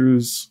those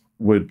issues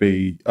would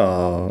be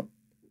more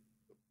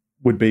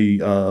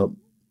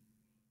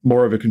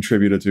of a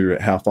contributor to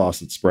how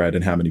fast it spread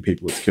and how many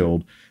people it's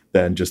killed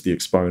than just the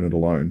exponent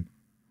alone.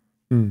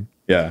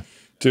 Yeah,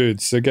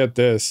 dude. So get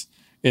this.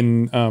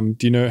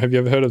 Have you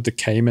ever heard of the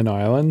Cayman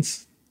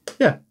Islands?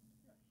 Yeah,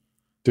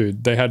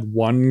 dude. They had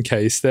one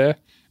case there,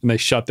 and they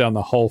shut down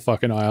the whole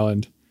fucking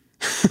island.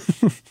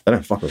 They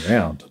don't fuck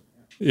around.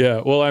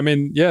 Yeah, well, I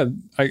mean,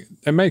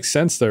 it makes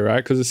sense though,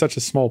 right? Because it's such a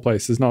small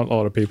place. There's not a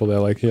lot of people there.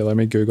 Like, here, let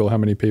me Google how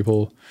many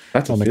people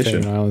on the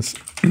Cayman Islands.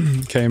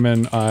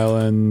 Cayman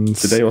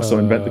Islands. Did they also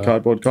invent the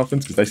cardboard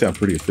coffins? Because they sound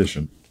pretty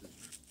efficient.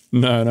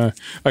 No.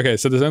 Okay,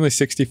 so there's only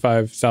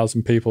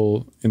 65,000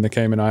 people in the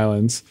Cayman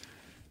Islands.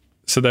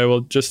 So they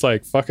will just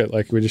like, fuck it,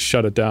 like we just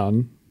shut it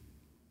down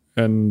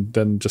and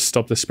then just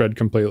stop the spread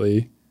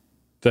completely.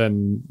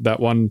 Then that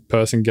one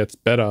person gets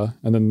better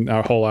and then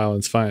our whole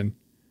island's fine.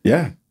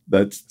 Yeah.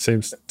 That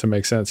seems to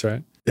make sense,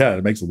 right? Yeah,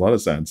 it makes a lot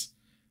of sense.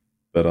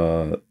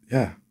 But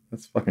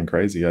that's fucking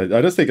crazy.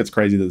 I just think it's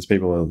crazy that there's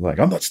people that are like,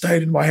 I'm not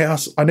staying in my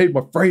house. I need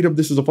my freedom.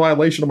 This is a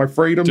violation of my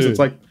freedoms. Dude. It's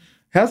like,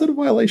 how's it a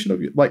violation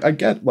of you? Like, I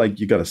get like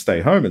you got to stay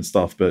home and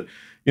stuff, but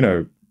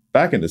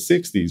back in the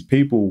 60s,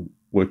 people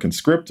were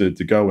conscripted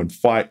to go and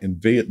fight in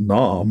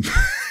Vietnam.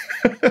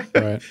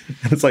 Right.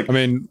 It's like, I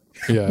mean,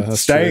 yeah,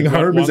 that's staying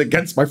home is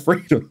against my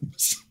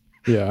freedoms.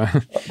 Yeah.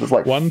 It's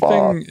like, One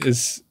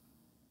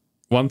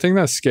thing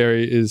that's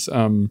scary is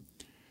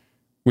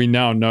we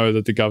now know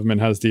that the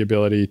government has the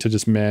ability to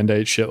just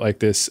mandate shit like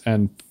this,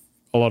 and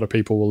a lot of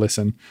people will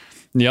listen.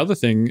 And the other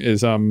thing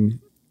is,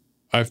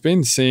 I've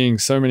been seeing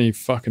so many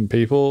fucking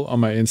people on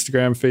my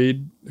Instagram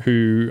feed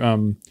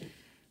who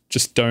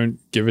just don't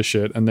give a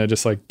shit, and they're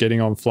just like getting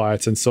on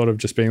flights and sort of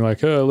just being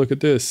like, oh, look at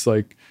this,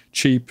 like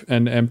cheap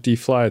and empty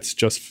flights,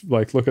 just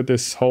like look at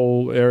this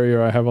whole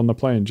area I have on the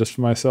plane just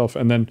for myself.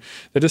 And then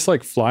they're just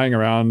like flying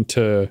around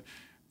to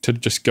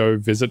just go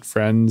visit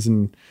friends.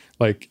 And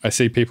like I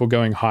see people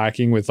going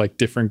hiking with like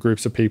different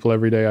groups of people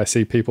every day. I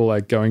see people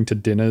like going to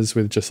dinners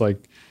with just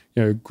like,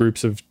 you know,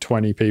 groups of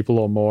 20 people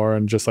or more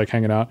and just like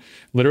hanging out.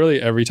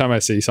 Literally every time I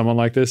see someone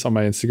like this on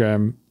my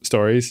Instagram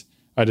stories,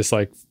 I just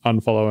like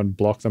unfollow and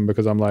block them,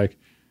 because I'm like,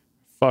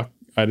 fuck,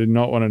 I did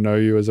not want to know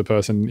you as a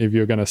person if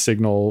you're going to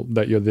signal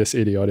that you're this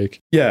idiotic.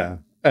 Yeah.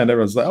 And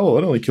everyone's like, oh,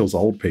 it only kills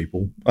old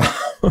people.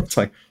 It's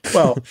like,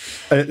 well,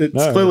 it's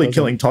clearly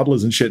killing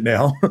toddlers and shit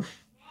now.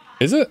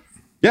 Is it?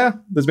 Yeah.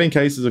 There's been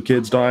cases of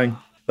kids dying.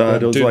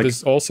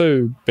 There's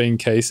also been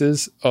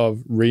cases of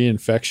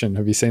reinfection.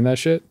 Have you seen that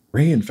shit?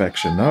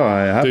 Reinfection? No,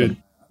 I haven't. Dude,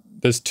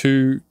 there's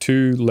two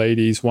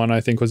ladies. One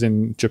I think was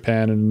in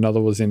Japan and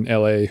another was in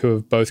LA, who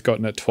have both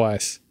gotten it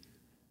twice.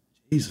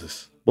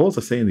 Jesus. What was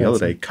I saying the other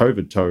day?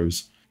 COVID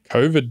toes.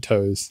 COVID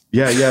toes.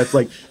 Yeah. It's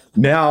like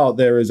now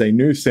there is a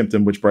new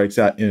symptom which breaks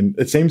out in,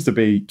 it seems to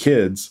be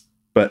kids,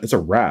 but it's a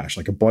rash,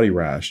 like a body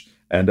rash.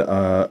 And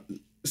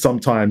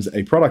sometimes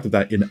a product of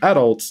that in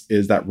adults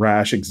is that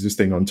rash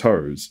existing on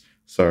toes.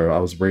 So I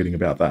was reading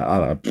about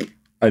that.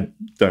 I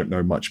don't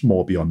know much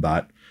more beyond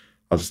that.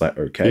 I was just like,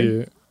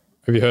 okay.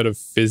 Have you heard of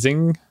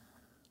fizzing?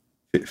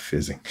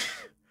 Fizzing.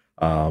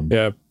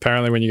 Yeah,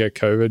 apparently when you get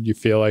COVID, you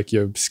feel like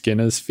your skin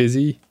is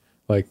fizzy.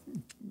 Like,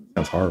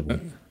 sounds horrible.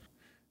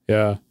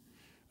 Yeah.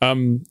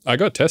 I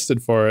got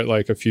tested for it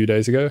like a few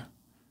days ago.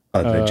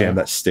 They jam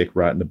that stick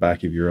right in the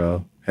back of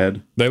your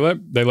head. They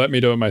let me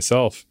do it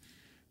myself.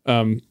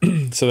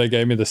 So they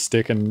gave me the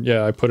stick, and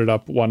yeah, I put it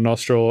up one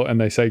nostril, and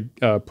they say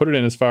put it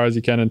in as far as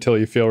you can until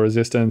you feel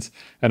resistance.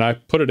 And I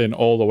put it in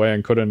all the way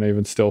and couldn't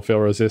even still feel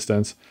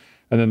resistance.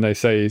 And then they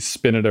say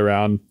spin it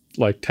around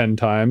like 10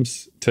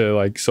 times to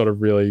like sort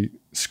of really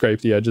scrape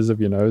the edges of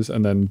your nose,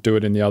 and then do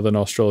it in the other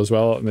nostril as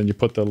well. And then you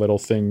put the little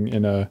thing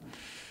in a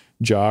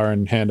jar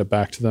and hand it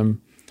back to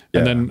them. Yeah.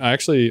 And then I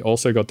actually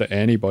also got the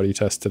antibody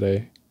test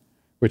today,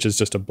 which is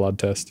just a blood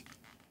test.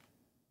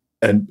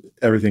 And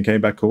everything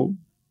came back cool?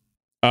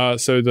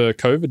 So the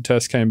COVID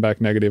test came back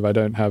negative. I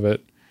don't have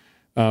it.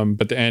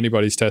 But the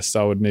antibodies test,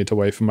 I would need to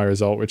wait for my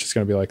result, which is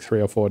going to be like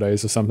 3 or 4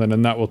 days or something.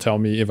 And that will tell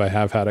me if I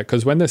have had it.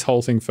 Because when this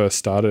whole thing first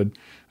started,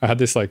 I had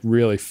this like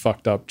really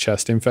fucked up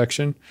chest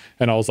infection.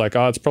 And I was like,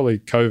 oh, it's probably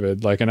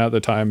COVID. Like, and at the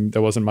time,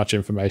 there wasn't much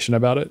information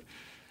about it.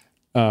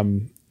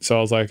 So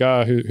I was like,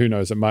 who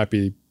knows? It might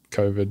be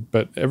COVID.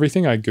 But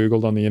everything I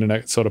Googled on the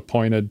internet sort of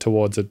pointed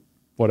towards it,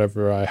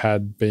 whatever I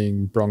had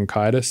being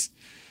bronchitis.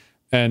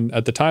 And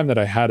at the time that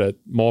I had it,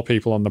 more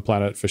people on the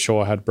planet for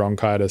sure had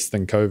bronchitis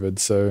than COVID.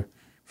 So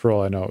for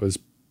all I know, it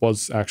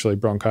was actually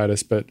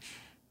bronchitis. But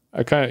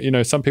I kind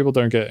of, some people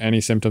don't get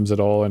any symptoms at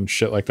all and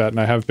shit like that. And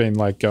I have been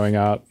like going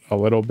out a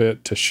little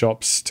bit to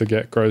shops to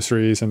get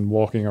groceries and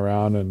walking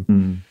around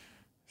and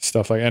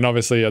stuff like. And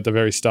obviously at the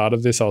very start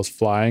of this, I was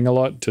flying a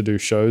lot to do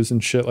shows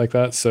and shit like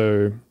that.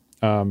 So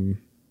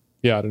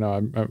yeah, I don't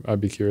know.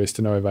 I'd be curious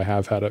to know if I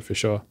have had it for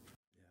sure.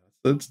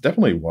 It's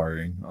definitely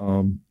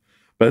worrying.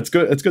 But it's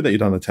good. It's good that you've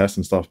done the test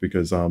and stuff,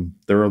 because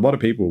there are a lot of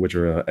people which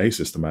are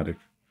asymptomatic.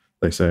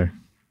 They say,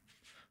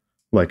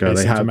 like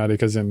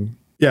asymptomatic as in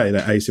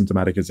they're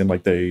asymptomatic as in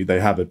like they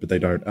have it, but they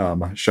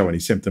don't show any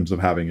symptoms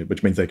of having it,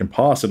 which means they can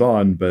pass it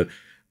on, but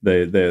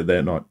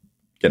they're not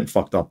getting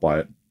fucked up by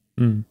it.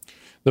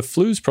 The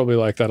flu's probably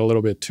like that a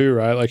little bit too,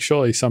 right? Like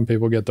surely some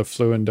people get the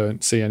flu and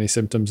don't see any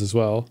symptoms as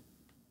well.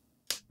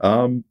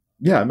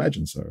 Yeah, I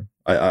imagine so.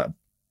 I'm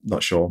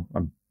not sure.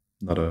 I'm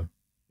not a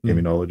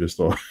immunologist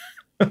or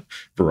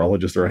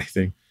virologist or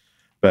anything,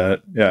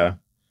 but yeah.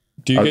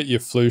 Do you get your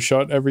flu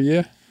shot every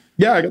year?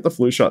 Yeah, I got the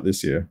flu shot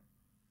this year,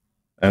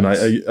 and I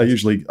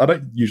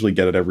don't usually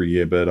get it every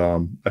year, but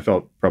I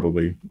felt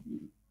probably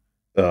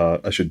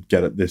I should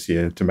get it this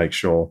year to make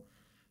sure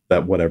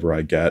that whatever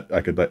I get,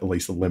 I could at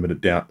least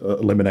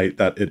eliminate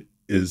that it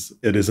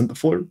isn't the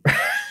flu.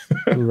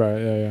 Right.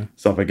 Yeah.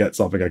 So if I get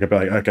something, I could be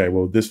like, okay,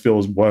 well, this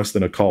feels worse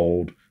than a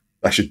cold.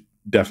 I should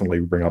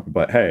definitely bring up,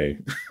 but hey,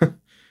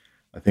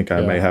 I think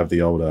I may have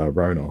the old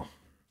Rona.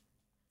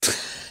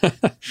 I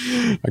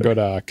got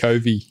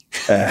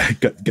COVID.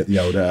 Got the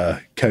old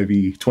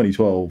COVID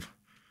 2012.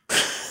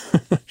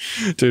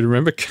 Dude,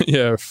 remember?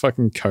 Yeah,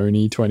 fucking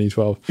Coney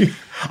 2012. Oh,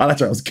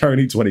 that's right. It was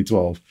Coney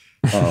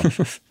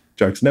 2012.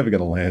 Joke's never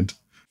going to land.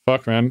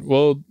 Fuck, man.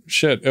 Well,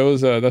 shit. It was.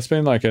 That's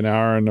been like an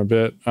hour and a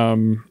bit.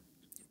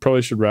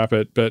 Probably should wrap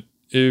it. But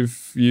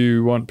if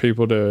you want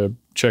people to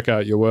check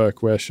out your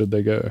work, where should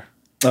they go?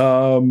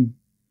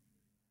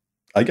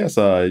 I guess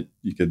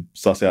you could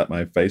suss out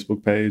my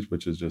Facebook page,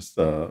 which is just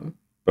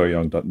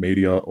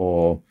beauyoung.media,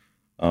 or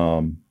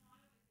Beau_Buffett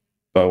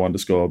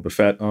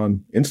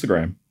on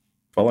Instagram.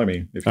 Follow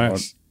me if you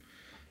want.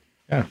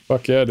 Yeah.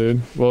 Fuck yeah,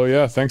 dude. Well,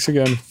 yeah, thanks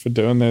again for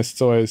doing this.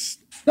 It's always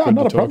good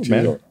not to a talk problem, to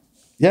you. man.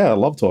 Yeah, I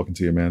love talking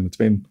to you, man. It's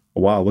been a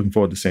while. Looking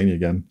forward to seeing you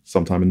again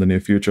sometime in the near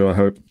future, I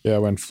hope. Yeah,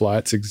 when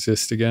flights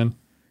exist again.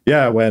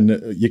 Yeah,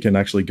 when you can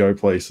actually go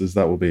places,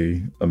 that will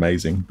be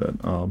amazing. But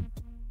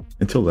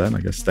until then, I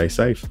guess stay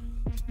safe.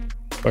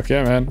 Fuck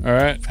yeah, man. All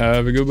right,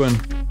 have a good one.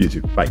 You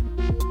too. Bye.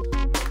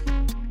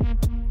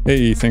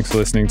 Hey, thanks for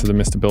listening to the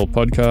Mr. Bill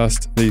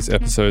podcast. These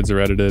episodes are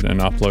edited and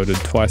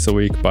uploaded twice a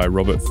week by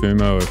Robert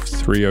Fumo of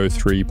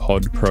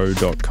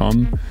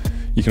 303podpro.com.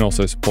 You can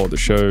also support the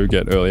show,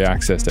 get early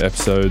access to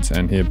episodes,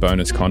 and hear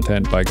bonus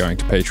content by going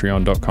to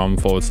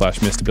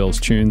patreon.com/Mr. Bill's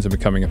Tunes and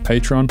becoming a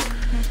patron.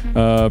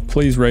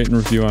 Please rate and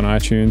review on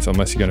iTunes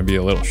unless you're going to be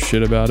a little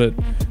shit about it.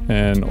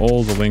 And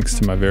all the links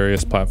to my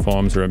various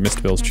platforms are at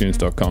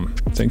MrBillsTunes.com.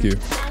 Thank you.